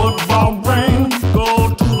the football ring.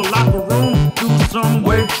 Go to the locker room, do some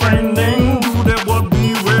weight training. Do that would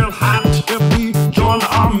be real hot if we join the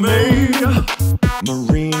army.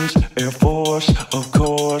 Marines, Air Force, of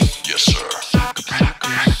course. Yes, sir. Soccer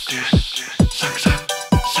practice. Soccer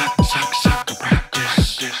practice. Soccer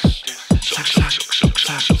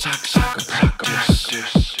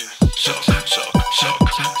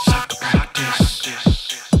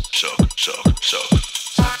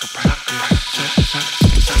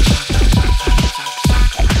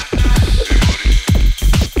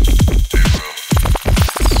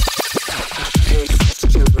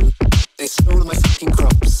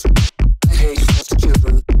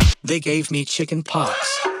They gave me chicken pox.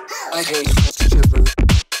 I hate foster children.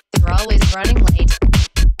 They're always running late.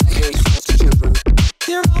 I hate foster children.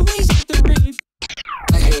 They're always at the rave.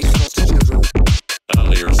 I hate foster children.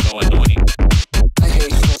 Oh, you're so annoying. I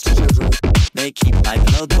hate foster children. They keep my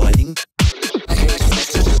blood boiling. I hate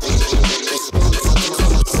foster children.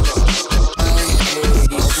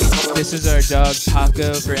 This is our dog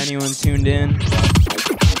Paco for anyone tuned in.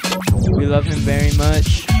 We love him very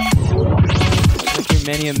much. I'll hear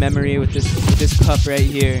many a memory with this pup right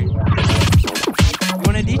here. You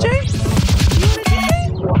want a DJ? You want a DJ?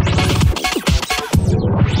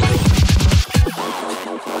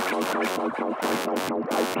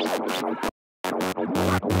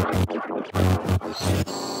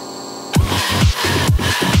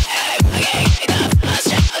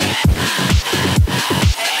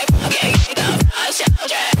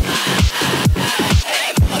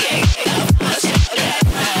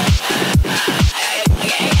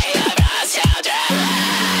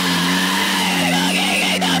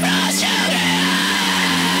 Russia.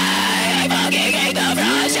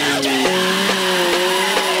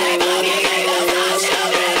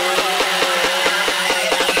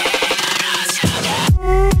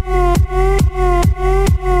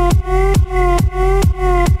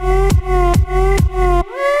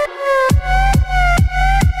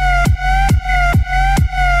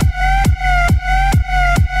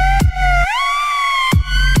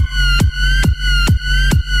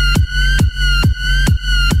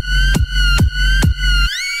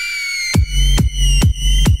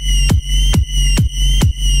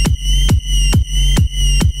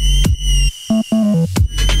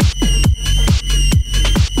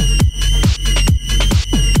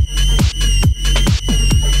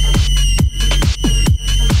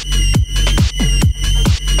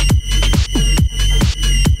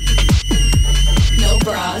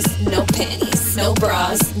 no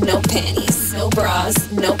bras, no panties, no bras,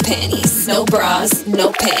 no panties, no bras,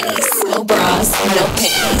 no panties, no bras, no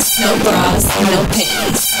panties, no bras, no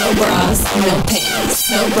panties, no bras, no panties,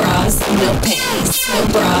 no bras, no panties, no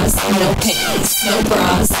bras, no panties, no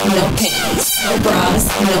bras, no panties, no bras,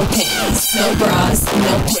 no panties, no bras,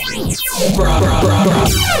 no panties, bra bra bra bra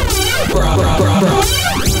bra bra bra bra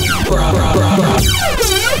bra bra bra bra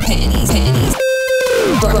panties panties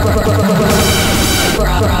bra bra bra bra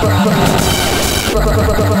bra bra bra bra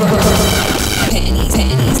bra bra panties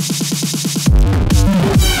panties.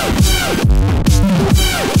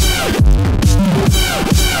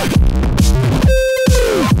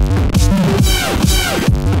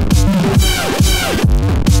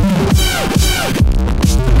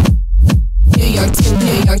 New York to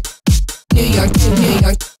New York, New York to New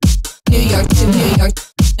York, New York to New York,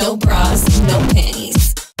 no bras, no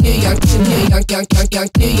panties. New York to New York, York, York, York,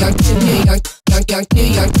 New York to New York, York, York, New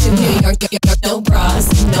York to New York, York, no bras,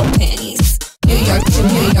 no panties. New York to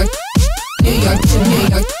New York, New York to New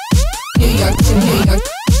York, New York to New York,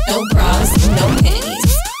 no bras, no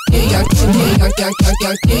panties. New York to New York, York, York,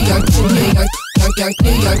 York, New York to New York, York, York,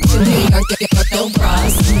 New York to New York, no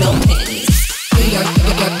bras, no panties. New York,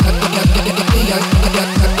 New York, New York,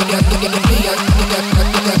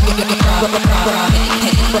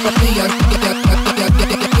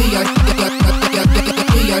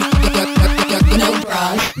 no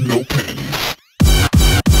bras, no panties.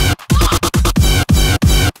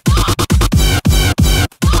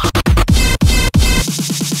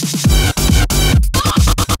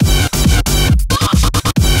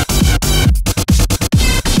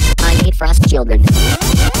 I need frost children.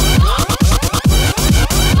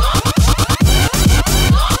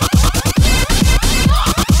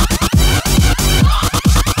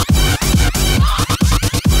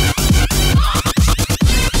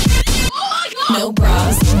 No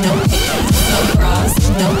bras, no panties, no bras,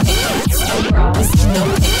 no panties, no bras, no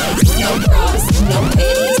panties, no bras, no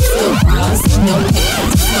panties, no bras, no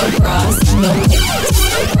panties, no bras, no panties,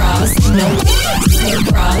 no bras, no panties, no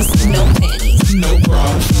bras, no panties, No bras,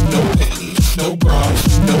 no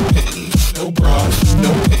panties, no bras,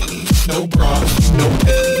 no panties, no bras, no panties, no bras, no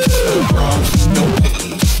panties, no bras, no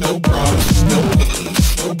panties, no bras, no panties,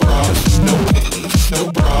 no bras, no panties, no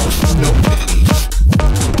bras, no panties.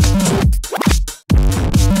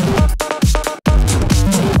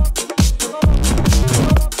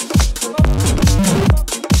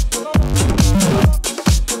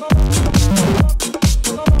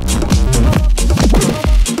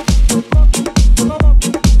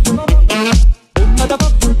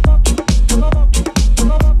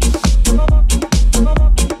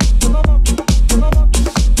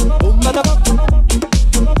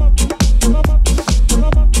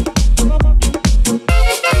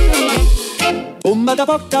 Come da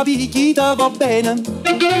porca picchita va bene,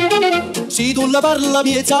 se tu la parla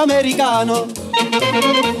miezza americano,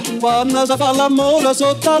 quando si fa l'amore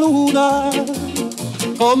sotto la luna,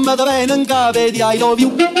 come da bene in capo di I love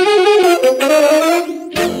you,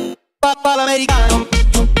 papà l'americano.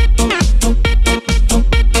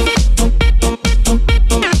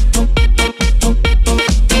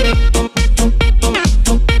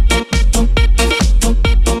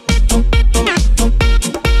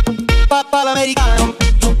 Papà l'americano.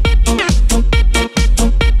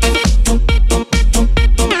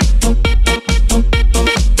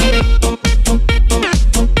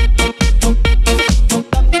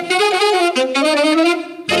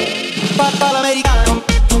 Papà l'americano.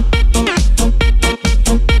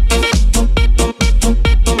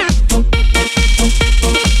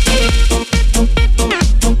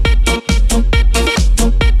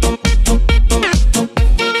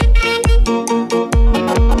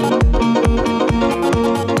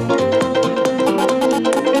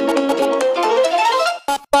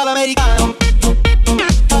 Papà l'americano.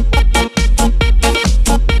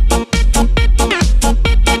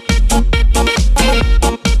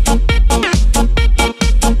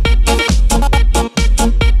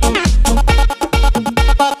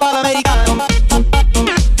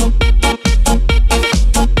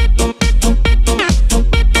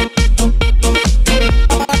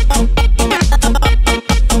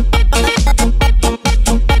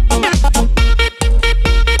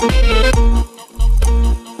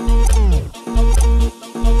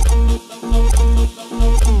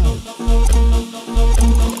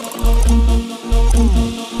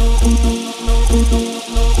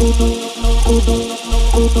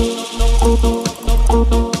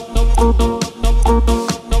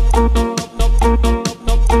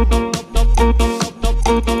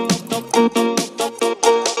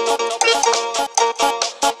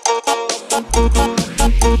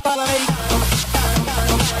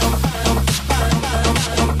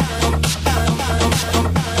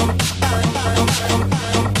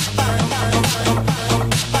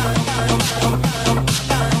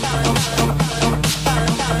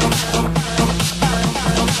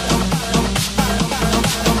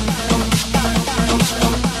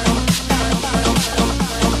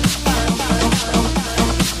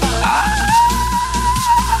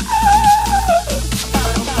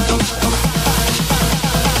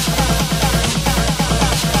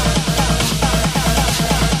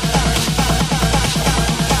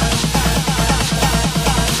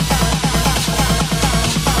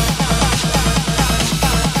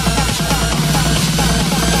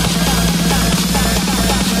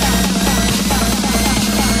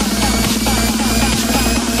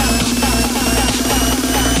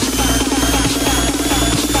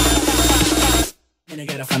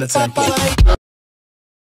 tempo.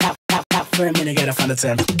 Out for a minute, gotta find a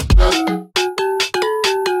tempo.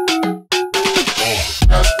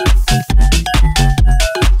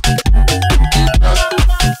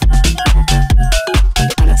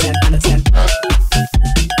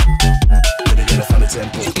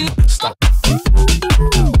 Stop.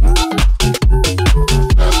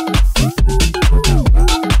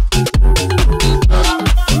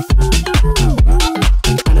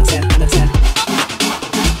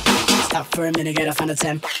 Stop for a minute, gotta find a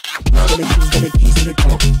tempo. Get the keys to the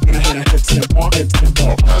go. Gonna hit a hit to the ball, hit to the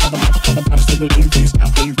ball. All the bounce to the leave,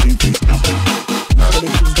 now, leave, now.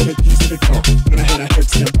 Get the keys to the go. Gonna hit a hit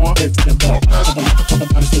to the ball, hit to the ball. All the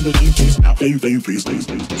bounce to the leave, now, leave.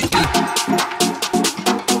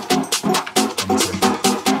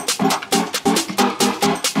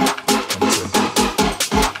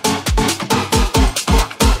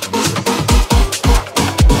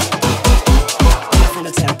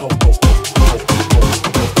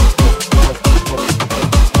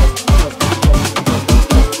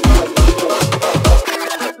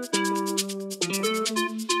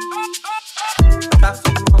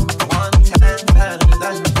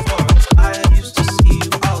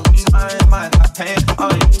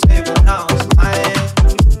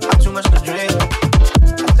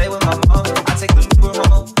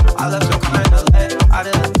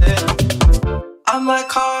 I'm like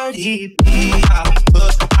Cardi B, I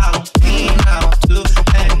put out clean out to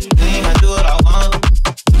anything, I do what I want.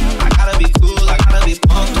 I gotta be cool, I gotta be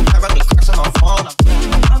pumped, I got the cracks on my phone.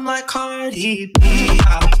 I'm like Cardi B,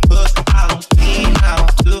 I put out clean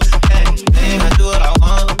out to anything, I do what I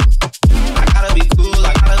want. I gotta be cool,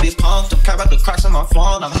 I gotta be pumped, I got the cracks on my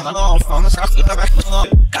phone. I'm hanging on phone,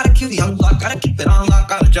 gotta keep the young block, gotta keep it on lock,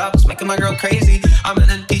 got a job, it's making my girl crazy. I'm an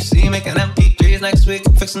NPC, making MP3s next week,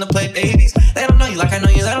 I'm fixing to play babies. They don't know you like I know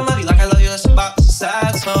you, they don't love you like I love you, it's about a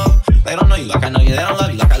sad song. They don't know you like I know you, they don't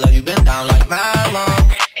love you like I love you, been down like that long.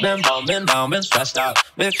 Been down, been stressed out.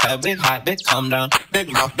 Big head, big height, big calm down.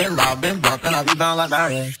 Big mouth, been loud, been blunt, and I rebound like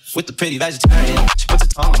Marion. With the pretty vegetarian, she puts her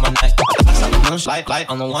tongue on my neck. That's how the light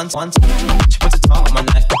on the ones. She puts her tongue on my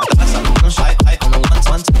neck. That's how the light on the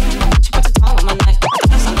ones. She puts her tongue on my neck.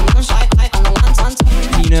 That's how the light on the ones.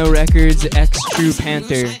 Dino Records X True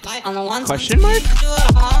Panther. Question mark?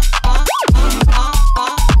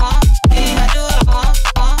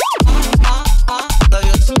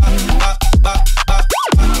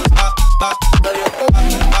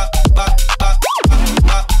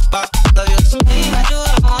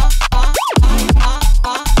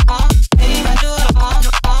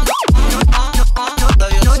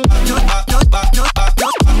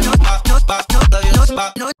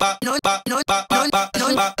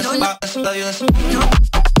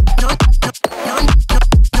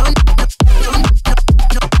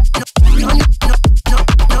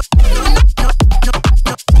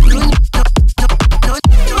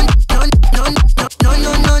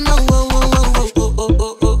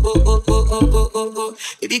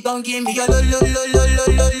 Baby, gon' give me a lo.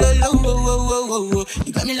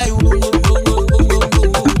 You got me like whoa.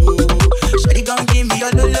 Shawty gon' give me a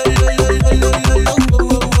lo.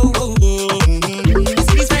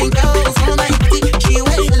 See this fine girl from my city, she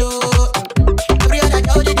way low. Every other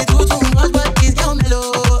girl they do too much, but this girl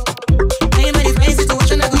mellow. I am in a fine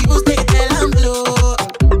situation, I go use the tell I'm low.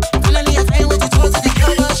 Finally I find way to talk to the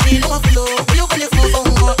girl, but she know I flow. You call it for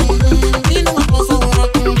you know my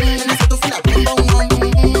phone. And I feel like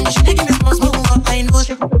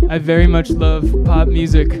I very much love pop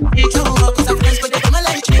music. Calm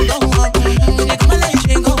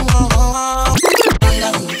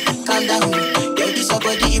down, yo, this your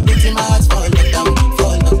body, you put in my heart for lockdown.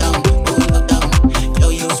 Yo,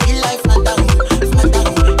 you sweet life, man down. If I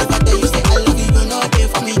tell you say I love you, you know they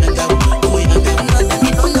for me, young girl. Oh, young girl, no, tell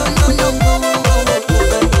me no.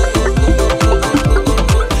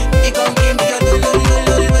 You gon' give me a lo.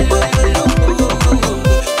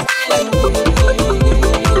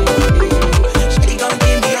 Shawty gon'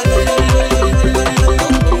 give me a lo.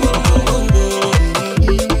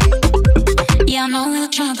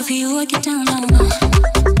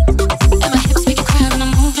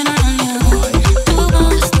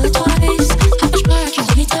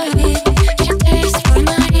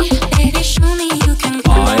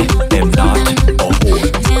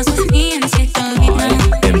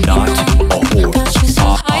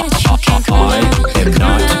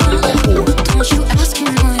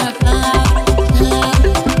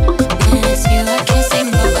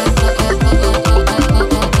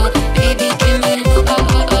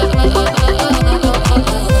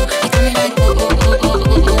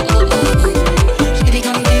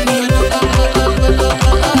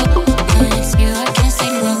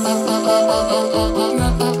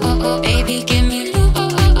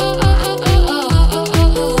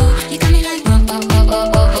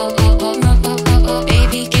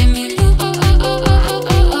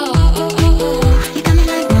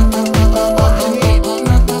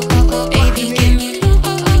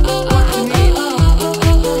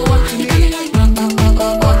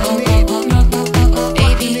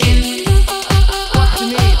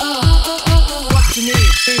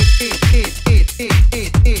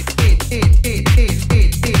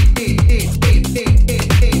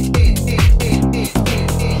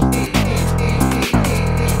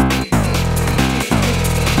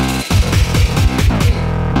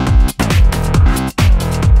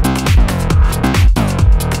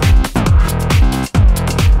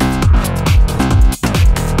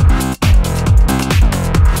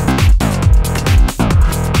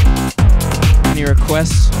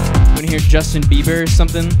 Justin Bieber or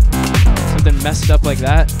something messed up like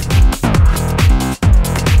that?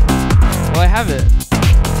 Well, I have it.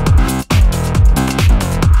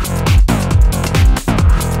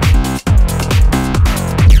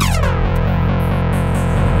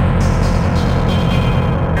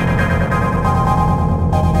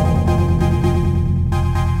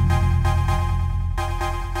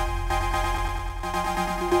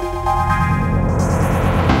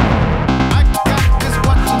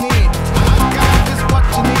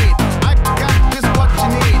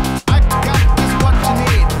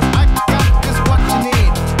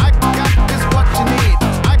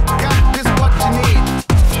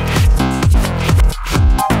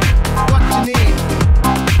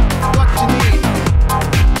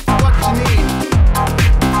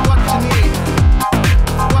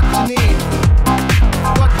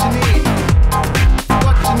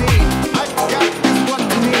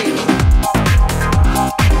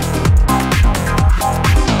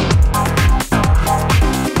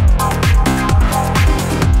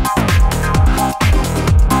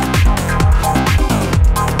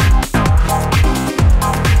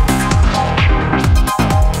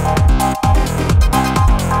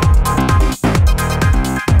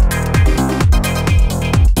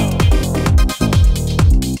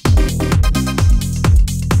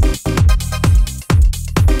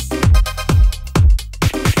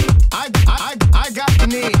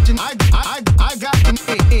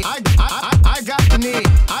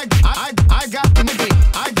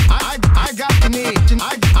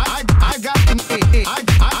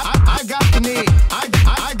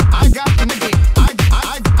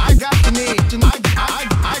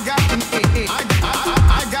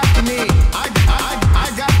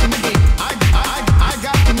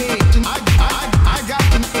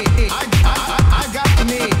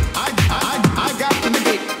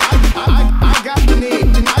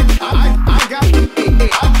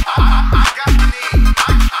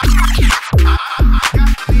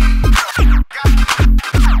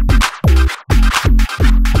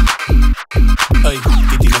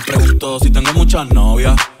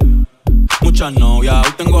 muchas novias.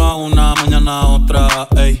 Hoy tengo a una, mañana a otra,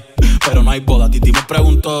 ey. Pero no hay boda. Titi me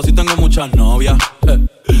preguntó si tengo muchas novias,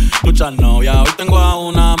 muchas novias. Hoy tengo a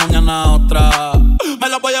una, mañana a otra. Me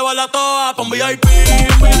la voy a llevar a todas pa' un VIP, ey.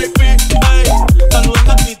 Saluden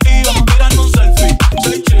a Titi, vamos a tirarnos un selfie.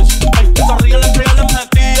 Say cheese, ey. Que sonríe la estrella les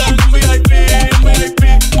metí en un VIP,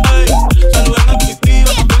 ey. Saluden a Titi,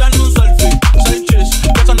 vamos a tirarnos un selfie. Say cheese,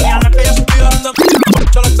 que sonríe la que ya se pidieron de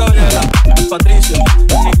Chola Gabriela, Patricia,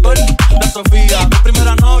 Nicole, la Sofía. Mi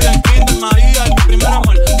primera novia en Kinder María. Y mi primer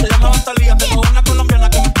amor se llamaba Talía. Tengo una colombiana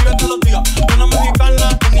que me escribe todos los días. Una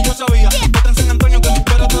mexicana que ni yo sabía. Otra en San Antonio que me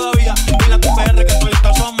espera todavía. Y la TPR que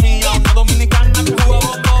todavía son mías. Una dominicana que juega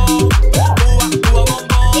bombón. Cuba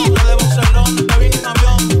bombón. La de Barcelona que vine en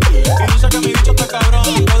avión. Y dice que mi bicho está cabrón.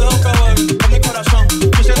 Lo dejo que voy con mi corazón.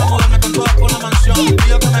 Quisiera mudarme con todas por la mansión. El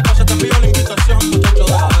día que me case te envío la invitación. Muchacho,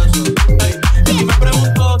 deja eso. Ey. Y me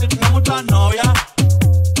pregunto si tengo muchas novias.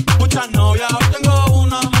 Muchas novias. Hoy tengo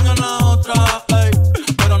una, mañana otra. Ey.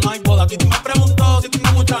 Pero no hay boda. Titi me preguntó si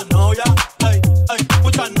tengo muchas novias. Ey. Ey.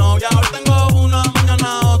 Muchas novias. Hoy tengo una,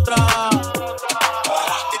 mañana otra.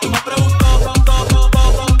 Titi me preguntó.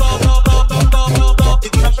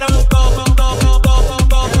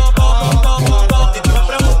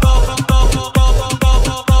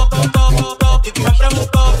 Titi me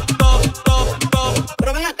preguntó.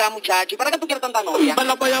 Pero ven acá, muchacho, ¿para qué tú quieres tanta novia? Me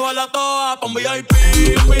la voy a llevar a todas pa' un VIP,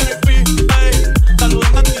 ey.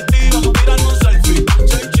 Saluden a Titi, vamos a tirarnos un selfie.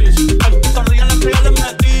 Say cheese, ey. Sonríen las que ya les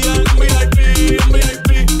metí en un VIP,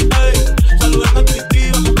 ey. Saluden a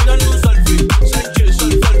Titi, vamos a tirarnos un selfie. Say cheese,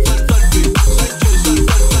 selfie. Say cheese,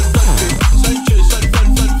 selfie. Say cheese,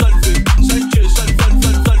 selfie. Say cheese, selfie.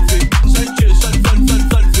 Say cheese, selfie.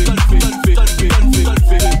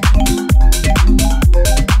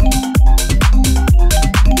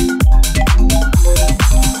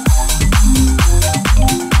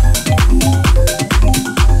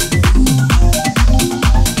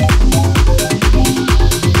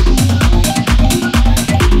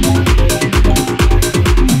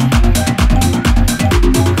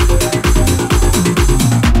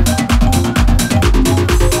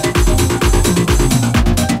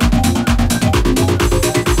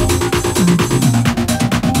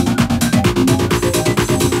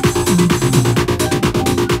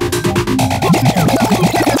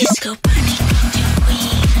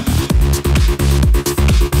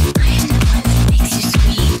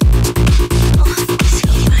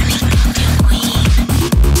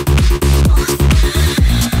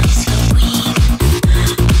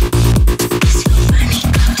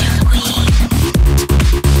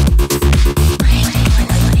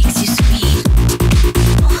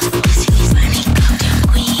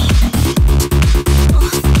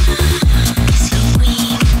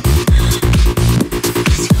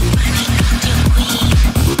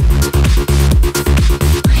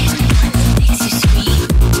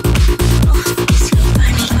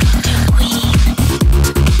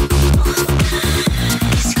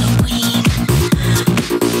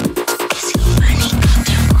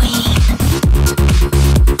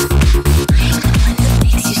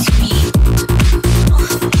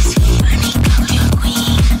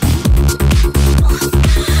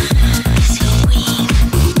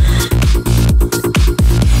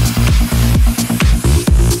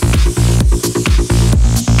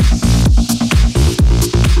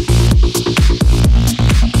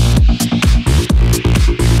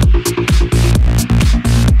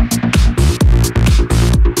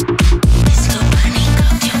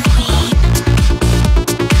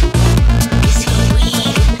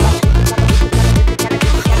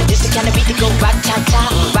 rat-ta-ta,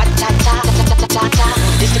 rat-ta-ta, ta-ta-ta-ta.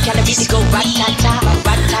 This the kind of beat that go rat-ta-ta,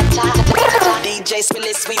 rat-ta-ta, ta-ta-ta. DJ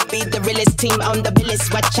Spillis, we be the realest team on the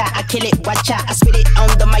billis. Watch out, I kill it, watch out, I spit it on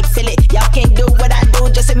the mic, feel it. Y'all can't do what I do,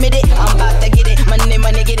 just admit it. I'm about to get it, money,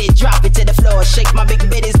 money, get it. Drop it to the floor, shake my big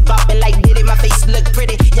bitties, bopping like did it. My face look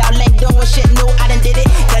pretty, y'all ain't doing shit, no, I done did it.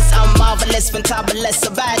 Cause I'm marvelous, fantabulous,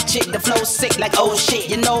 a bad chick. The flow sick like oh shit,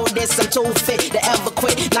 you know this, I'm too fit to ever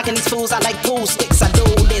quit. Knocking these fools out like pool sticks. I do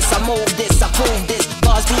this, I move this, I prove this.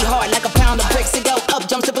 Bars be hard like a pound of bricks. It go up,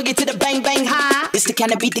 jump to boogie to the bang bang high. This the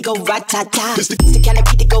kind of beat that go rat-ta-ta. This the kind of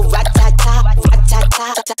beat that go rat-ta-ta,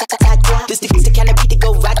 rat-ta-ta, ta-ta-ta-ta. This the kind of beat that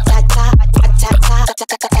go rat-ta-ta, rat-ta-ta,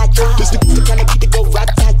 ta-ta-ta-ta. This the kind of beat that go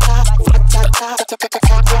rat-ta-ta, rat-ta-ta,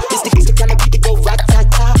 ta-ta-ta-ta. This the kind of beat that go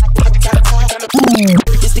rat-ta-ta, rat-ta-ta.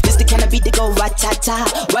 This the kind of beat that go rat-ta-ta.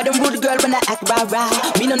 Why don't rude girl when I act rah-rah?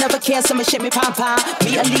 Me no never care, so me shit me pom-pom.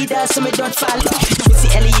 Me a leader, so me don't follow. Missy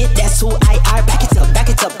Elliott, that's who I are. Back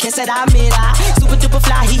it up, kiss it, I'm it, super duper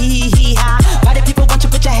fly, hee-hee-hee-ha. Why the people want you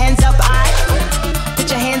put your hands up, put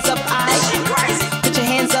your hands up, put your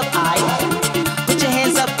hands up, put your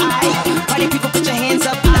hands up, why the people put your hands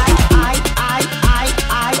up, hands up,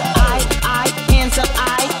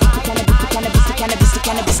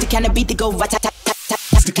 This the kind of beat that go rat-ta-ta-ta.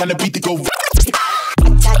 This the kind of beat that go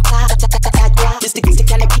rat-ta-ta-ta-ta-ta. This the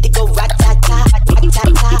kind of beat that go rat-ta-ta,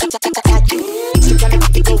 rat-ta-ta-ta-ta-ta. This the kind of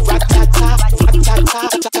beat that go rat-ta-ta,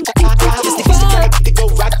 rat-ta-ta-ta-ta-ta. This the kind of beat that go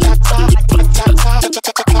rat-ta-ta,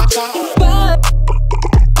 rat-ta-ta-ta-ta-ta.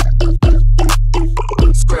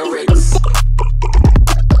 Square rigs.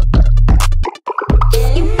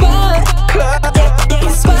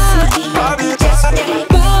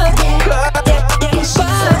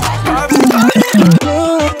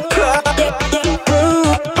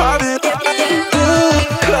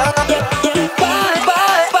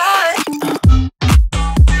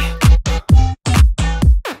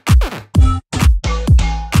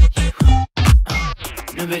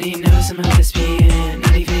 Nobody knows I'm a lesbian,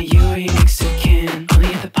 not even you or your next of kin.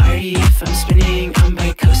 Only at the party if I'm spinning, I'm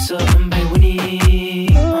bi-coastal, I'm by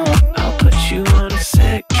winning. I'll put you on a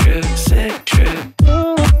sick trip, sick trip.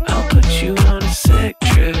 I'll put you on a sick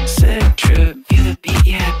trip, sick trip. Feel the beat,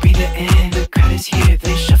 yeah, breathe it in. The crowd is here,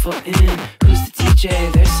 they shuffle in. Who's the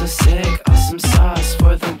DJ? They're so sick, awesome sauce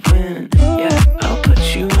for the win. Yeah, I'll put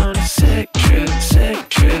you on a sick trip, sick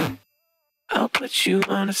trip. I'll put you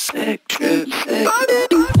on a sick trip, sick trip.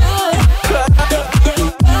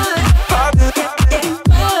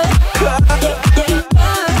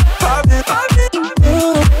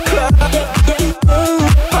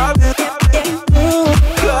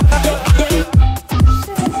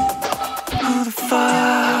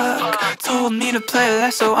 Told me to play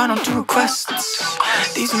less so I don't do requests.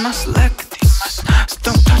 These are my selects, so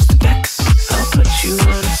don't touch the decks. I'll put you on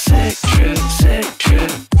a sick trip, sick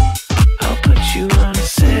trip. I'll put you on a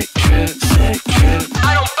sick trip, sick trip.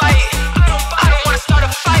 I don't fight, I don't wanna start a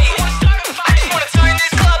fight. I just wanna turn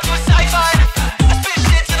this club to a sci-fi. I spit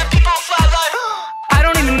shit to the people flatline. I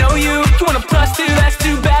don't even know you. You want a +2? That's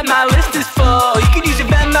too bad. My list is full. You can use your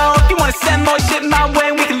Venmo if you wanna send more shit my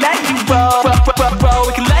way. We can let you roll, bro.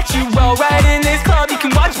 We can let you roll right in this club. You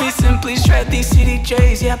can watch me simply shred these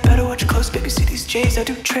CDJs. Yeah, better watch it close, baby. See these J's, I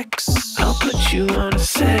do tricks. I'll put you on a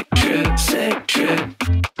sick trip, sick trip.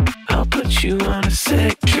 I'll put you on a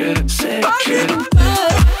sick trip, sick trip.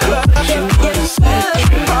 I'll put you on a sick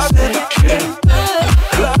trip, sick trip.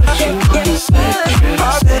 I'll put you on a sick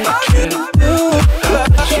trip, sick trip. I'll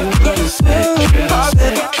put you on a sick trip,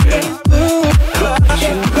 sick trip. I'll put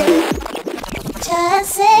you on. Just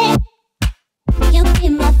say you be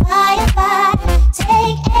my fire,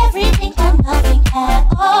 take everything or nothing at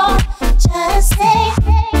all. Just say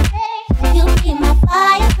you be my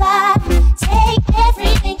fire, take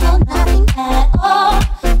everything or nothing at all.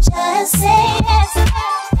 Just say yes.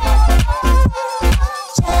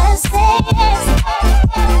 Just say yes.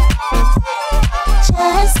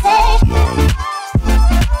 Just say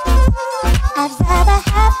I'd rather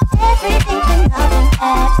have everything than nothing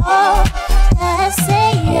at all. Just say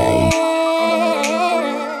yes.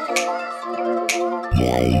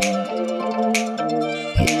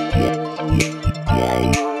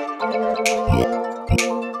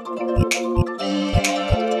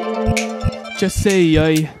 Just say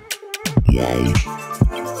yay.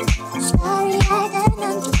 Sorry, I got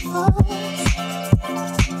none to force.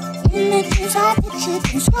 Images I pictured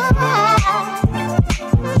in sky.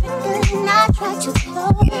 Twinkling, I try to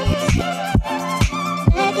close.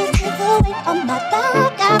 Negative weight on my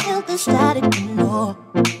back. I feel the static ignore.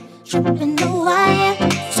 Tripping the wire,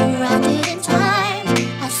 surrounded in time.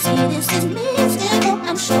 I see this is mystical.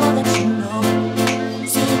 I'm sure that you know.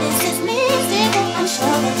 See this is mystical.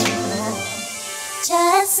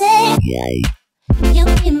 You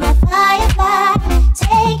be my firefly.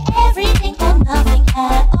 Take everything or nothing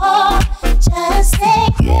at all. Just say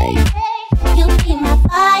you be my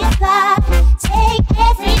firefly. Take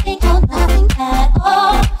everything or nothing at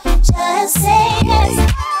all. Just say yes.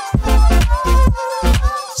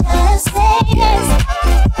 Just say yes.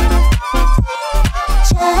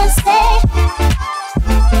 Just say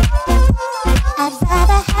I'd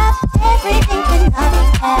rather have everything than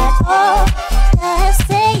nothing at all. Just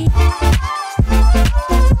say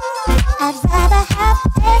I'd rather have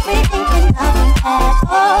everything than nothing at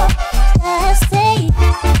all. Just say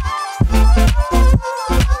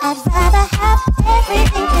I'd rather have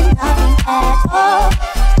everything than nothing at all.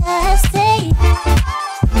 Just say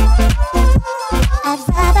I'd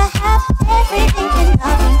rather have everything than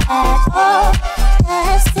nothing at all.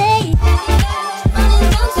 Just say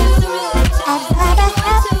I'd rather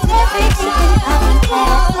have everything than nothing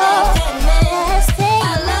at all. Just say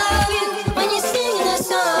I love you when you're singing that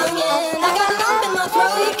song, and I got a lump in my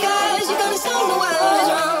throat 'cause you're gonna sing the words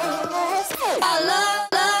wrong. I love.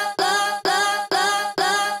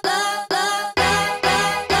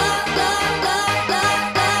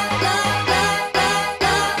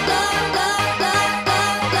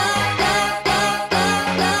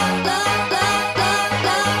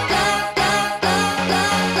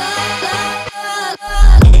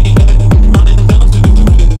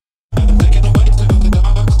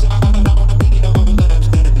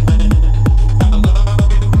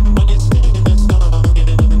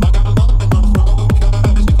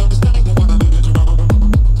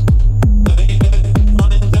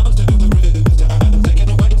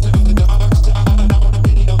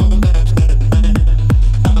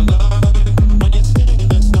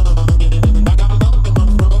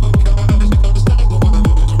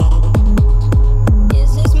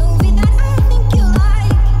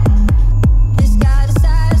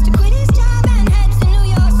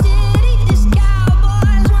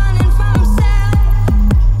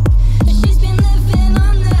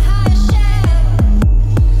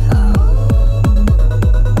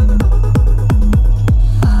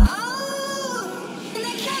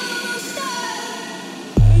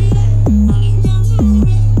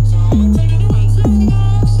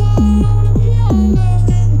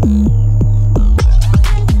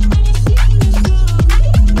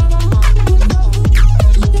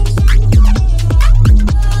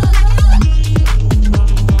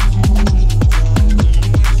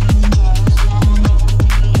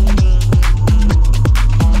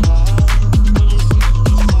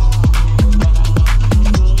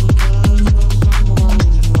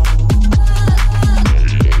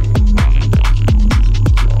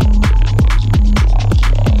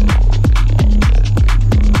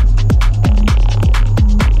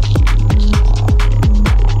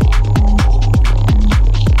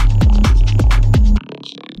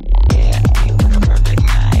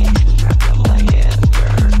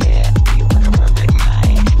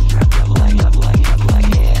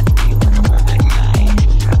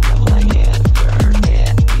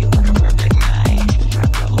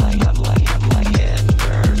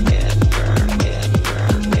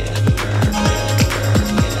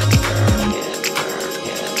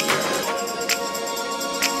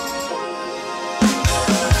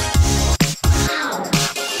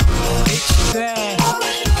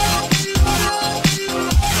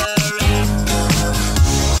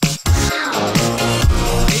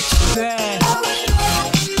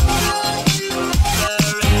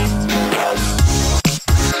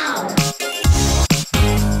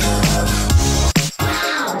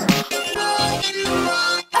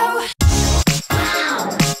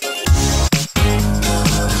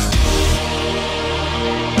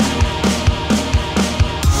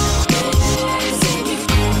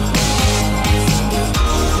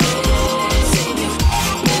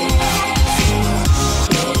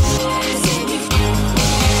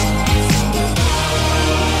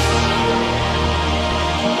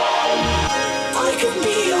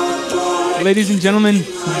 Ladies and gentlemen,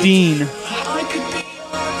 Dean.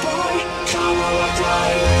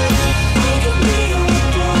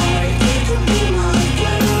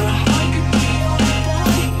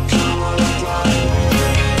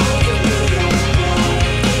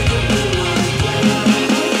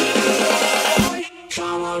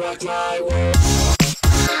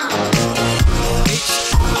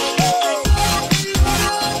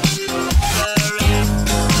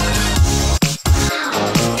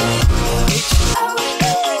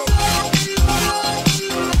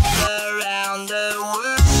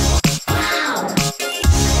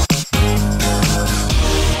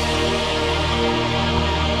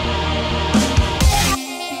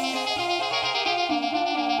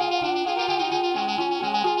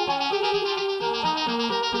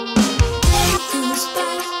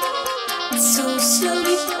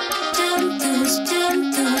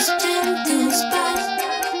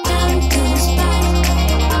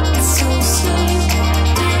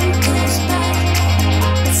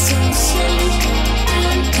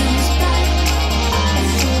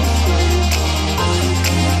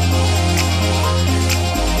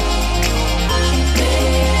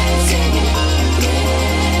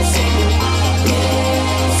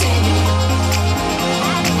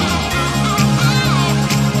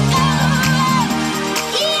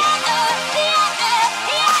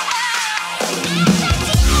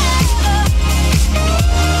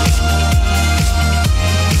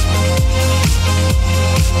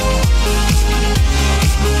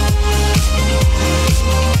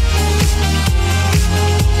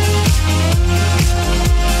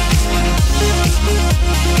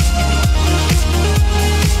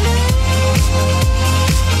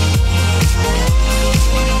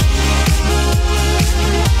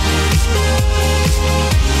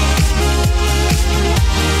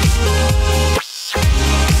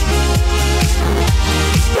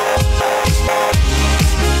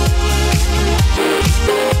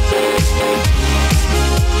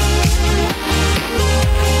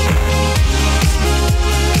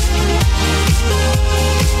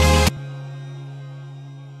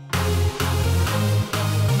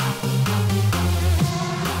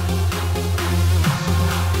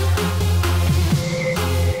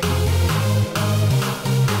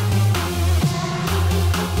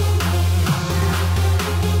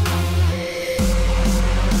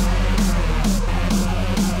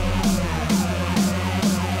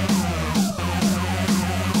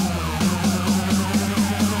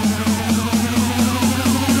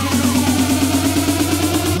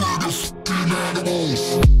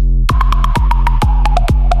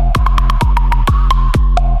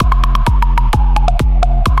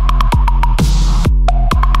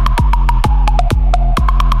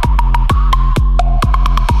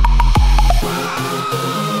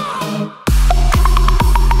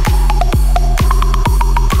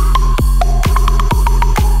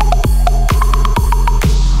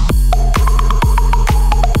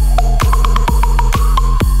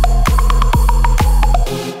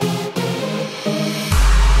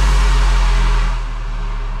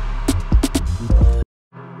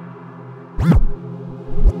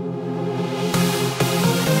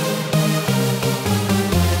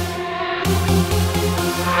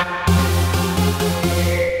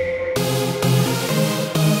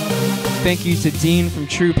 Thank you to Dean from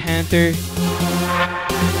True Panther.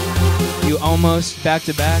 You almost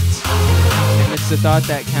back-to-backed, and it's the thought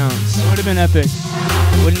that counts. It would have been epic.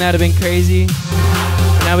 Wouldn't that have been crazy?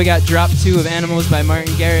 Now we got Drop 2 of Animals by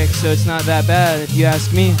Martin Garrix, so it's not that bad if you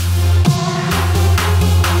ask me.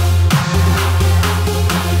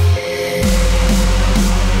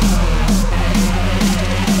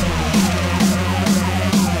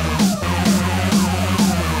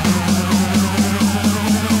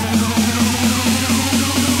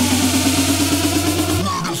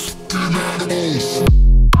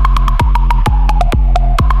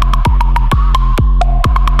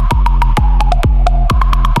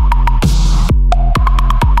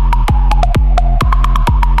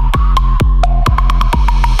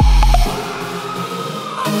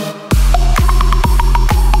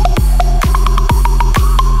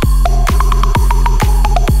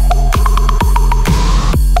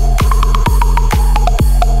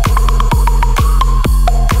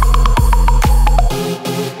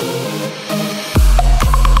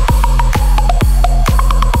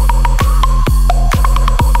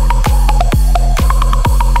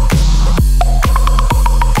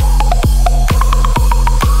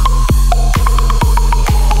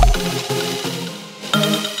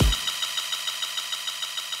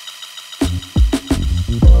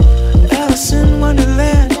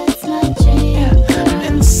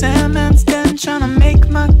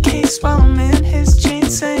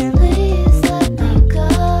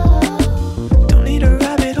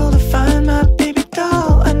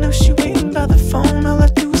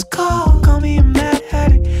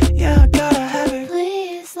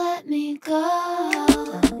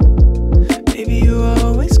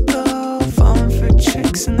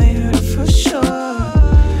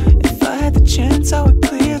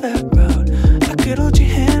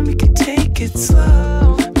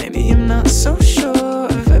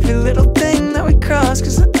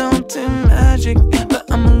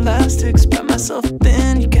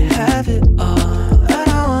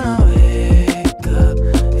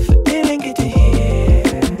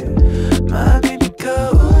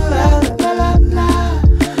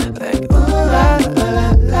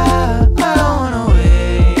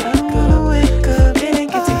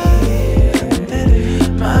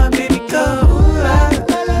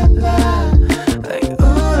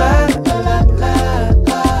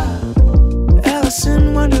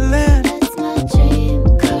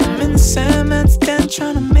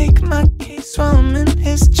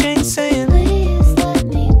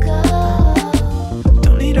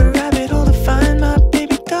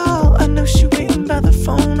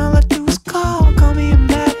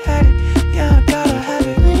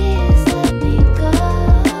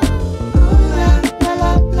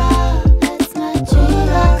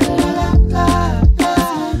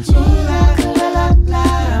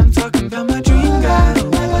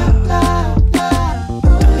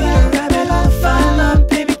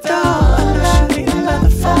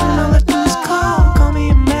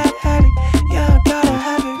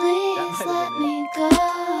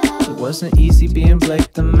 wasn't easy being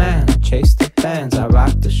Blake the man. I chase the bands, I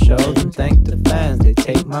rock the show, then thank the fans. They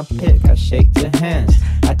take my pick, I shake their hands.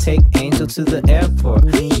 I take Angel to the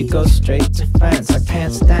airport, she goes straight to France. I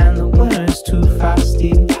can't stand the winter, it's too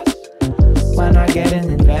frosty. When I get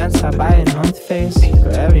in advance, I buy an month face for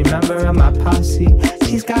every member of my posse.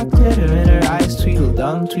 She's got glitter in her eyes,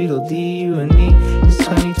 Tweedledum, Tweedledee, you and me. It's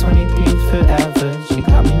 2023 forever. She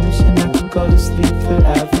got me wishing I could go to sleep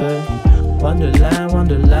forever. Wonderland,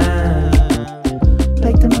 Wonderland.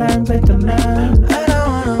 Blake the man, Blake the man. I don't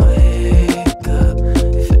wanna wake up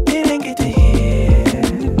if I didn't get to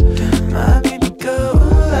hear my baby go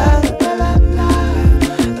ooh la la la la,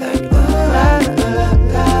 like ooh la la la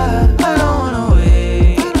la. I don't wanna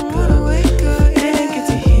wake up if I didn't get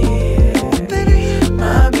to hear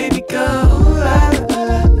my baby go ooh la la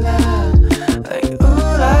la la, like ooh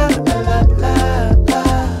la la la la la.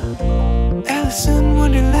 Alice in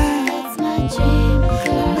Wonderland.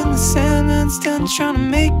 And the Sandman's done trying to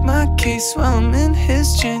make my case while I'm in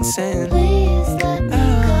his chain saying, Please let me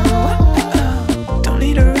go. don't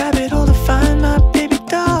need a rabbit hole to find my baby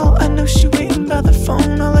doll. I know she waiting by the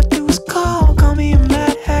phone, all I do is call. Call me a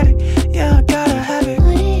mad hatter, yeah, I gotta have it.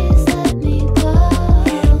 Please let me go.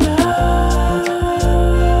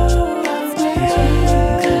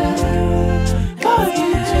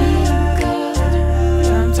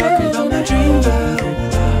 I'm talking about my dream girl. Don't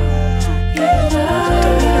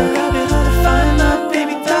need a rabbit hole to find my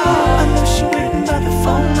baby doll. I know she waiting by the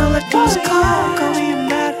phone, all I do is call. Call me a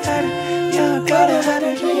mad hatter, yeah, I gotta have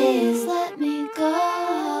it. Please let me go.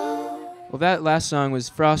 Well, that last song was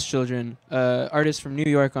Frost Children, artist from New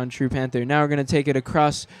York on True Panther. Now we're going to take it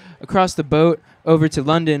across the boat over to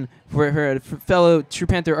London for her fellow True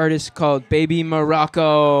Panther artist called Baby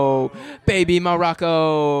Morocco. Baby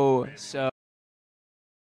Morocco. So.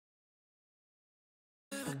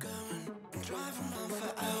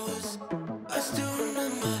 I still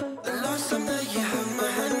remember the last time that you held my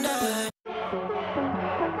hand out.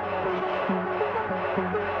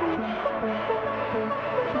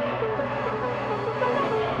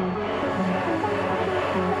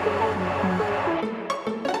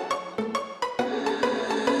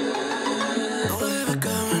 Where we're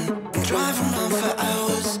going, driving around for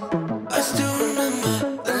hours. I still remember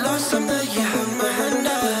the last time that you held my hand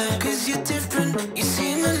out. 'Cause you're different, you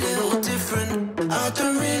seem a little different. I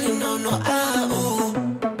don't really know, not at all.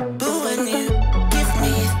 But when you give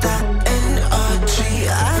me that energy,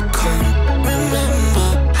 I can't remember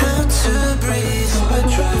how to breathe. I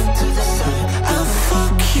drive to the side, I'll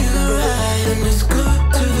fuck you right. And let's go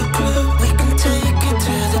to the club, we can take it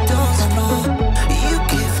to the dance floor. You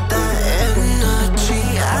give that energy,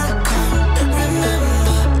 I can't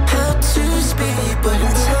remember how to speak. But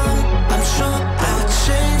in time, I'm sure I'll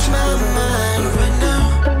change my mind. Right now,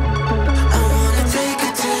 I wanna take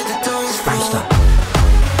it to the dance floor.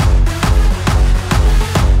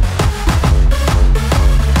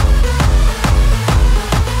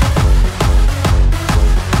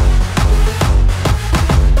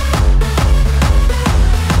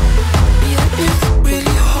 Yeah, it's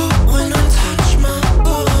really hot when I touch my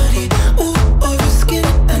body. Ooh, over skin,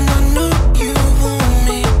 and I know you want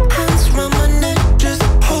me. Hands round my neck, just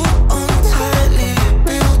hold on tightly.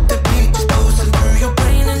 Feel the beat just pulsing through your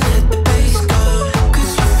brain and let the bass go.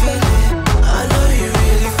 'Cause you feel it, I know you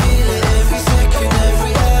really feel it. Every second,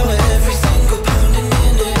 every hour, every single pounding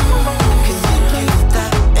in it. 'Cause you give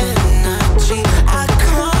that energy, I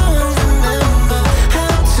can't remember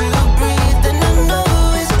how to breathe. And I know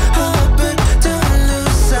it's hard, but don't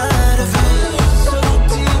lose sight of it. So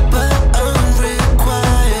deep, but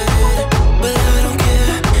unrequited. But I don't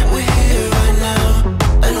care, we're here right now.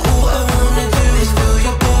 And all I wanna do is feel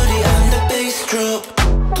your body and the bass drop.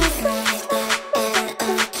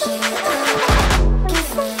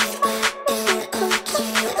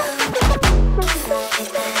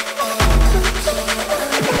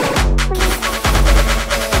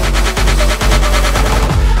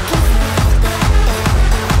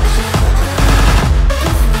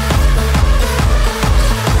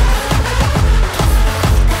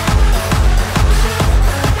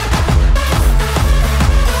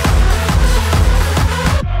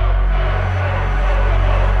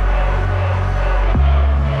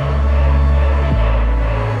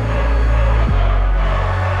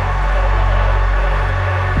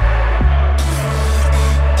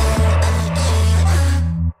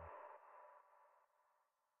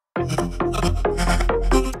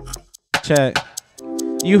 Check.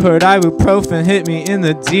 You heard ibuprofen hit me in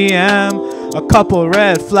the DM. A couple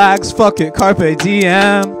red flags, fuck it, carpe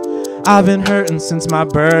diem. I've been hurting since my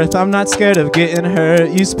birth, I'm not scared of getting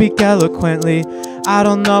hurt. You speak eloquently, I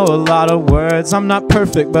don't know a lot of words. I'm not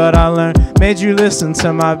perfect, but I learned. Made you listen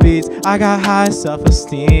to my beats, I got high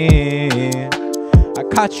self-esteem. I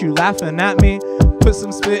caught you laughing at me, put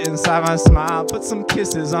some spit inside my smile, put some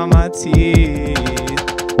kisses on my teeth.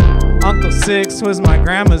 Uncle Six was my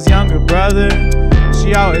grandma's younger brother.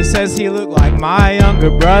 She always says he looked like my younger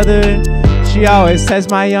brother. She always says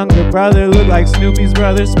my younger brother looked like Snoopy's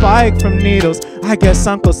brother Spike from Needles. I guess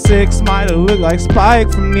Uncle Six might have looked like Spike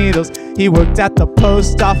from Needles. He worked at the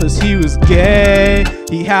post office, he was gay.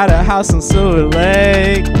 He had a house in Silver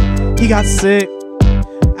Lake. He got sick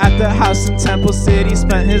at the house in Temple City,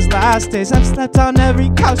 spent his last days. I've slept on every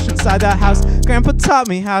couch inside that house. Grandpa taught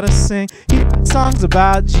me how to sing. He songs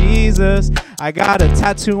about Jesus. I got a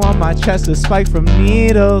tattoo on my chest, a spike from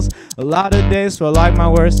needles. A lot of days feel like my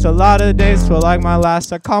worst, a lot of days feel like my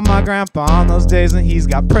last. I call my grandpa on those days and he's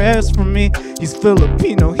got prayers for me. He's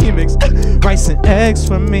Filipino, he makes rice and eggs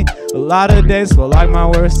for me. A lot of days feel like my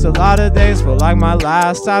worst, a lot of days feel like my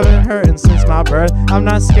last. I've been hurting since my birth, I'm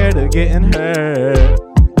not scared of getting hurt.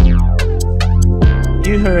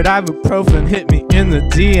 You heard ibuprofen hit me in the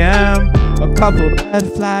DM. A couple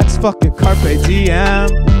red flags, fuck it, carpe diem.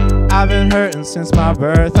 I've been hurting since my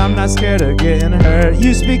birth, I'm not scared of getting hurt.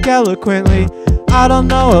 You speak eloquently, I don't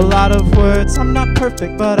know a lot of words. I'm not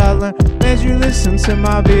perfect, but I learned as you listen to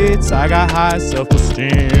my beats. I got high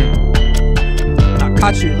self-esteem. I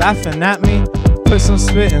caught you laughing at me. Put some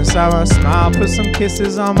spit inside my smile, put some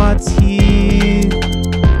kisses on my teeth.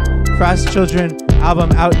 Frost Children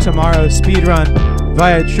album out tomorrow, speedrun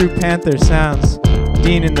via True Panther Sounds.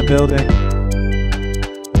 Dean in the building.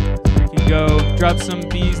 There you go. Drop some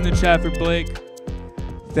B's in the chat for Blake.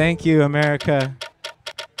 Thank you, America.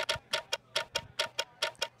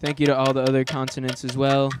 Thank you to all the other continents as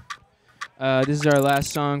well. This is our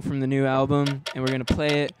last song from the new album, and we're going to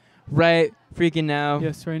play it right freaking now.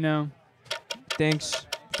 Yes, right now. Thanks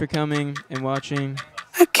for coming and watching.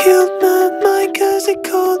 I killed my mind cause it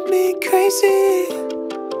called me crazy.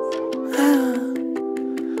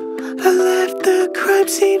 I left the crime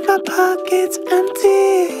scene, my pockets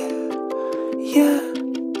empty. Yeah,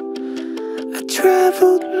 I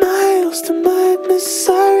traveled miles to my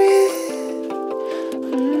Missouri.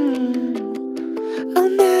 I'll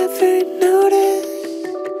never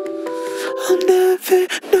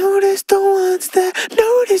notice the ones that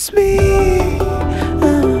notice me.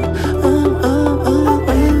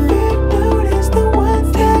 Notice the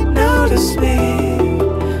ones that notice me.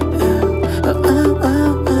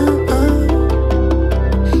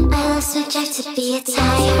 I was subject to be a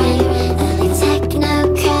tyrant, a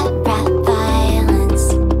technocrat, rap violence.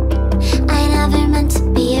 I never meant to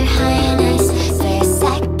be your highness. For a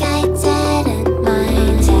sec I didn't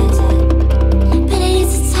mind it, but I need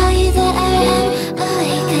to tell you that I ran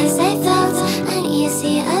away cause I felt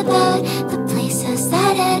uneasy about the places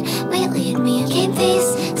that it might lead me. I came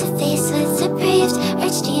face to face with depraved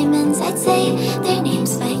archdemons. I'd say their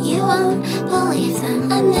names but you won't believe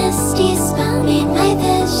them. A misty spell made my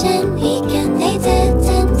vision weaken. They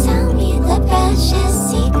didn't tell me the precious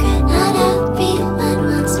secret. Not everyone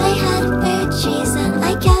wants my head for treason.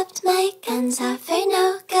 I kept my guns out for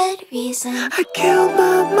no good reason. I killed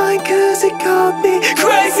my mind cause it called me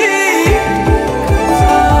crazy.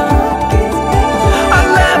 I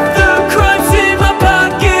left the crime scene, my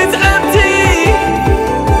pockets empty.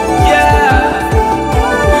 Yeah,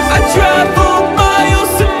 I traveled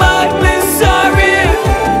miles to my Missouri.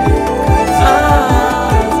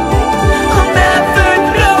 I'll never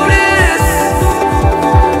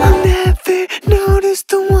notice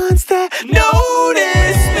the ones that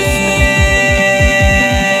notice me.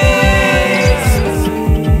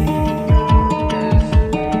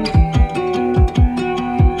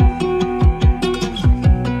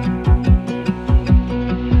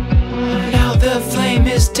 Now the flame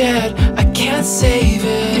is dead, I can't save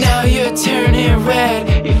it. Now you're turning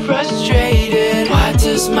red, you're frustrated. Why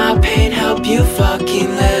does my pain help you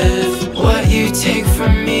fucking live? What you take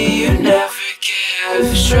from me, you never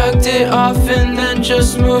give. Shrugged it off and then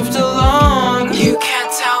just moved along. You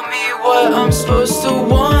can't tell me what I'm supposed to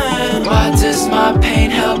want. Why does my pain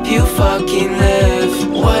help you fucking live?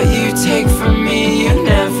 What you take from me, you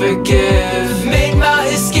never give. Made my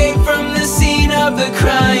escape from the scene of the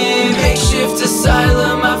crime. Makeshift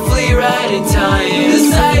asylum, I flee right in time. The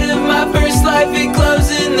sight of my first life, it glows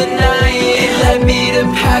in the night. It led me to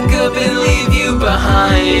pack up and leave you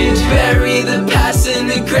behind. Bury the past in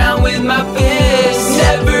the ground with my fists.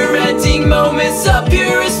 Never-ending moments of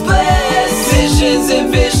purest bliss. Visions and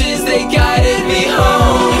visions, they guided me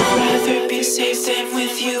home. I'd rather be safe than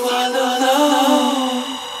with you all alone.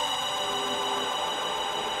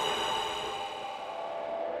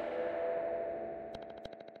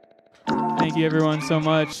 Thank you everyone so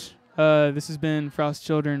much. This has been Frost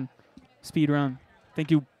Children Speedrun. Thank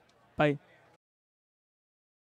you. Bye.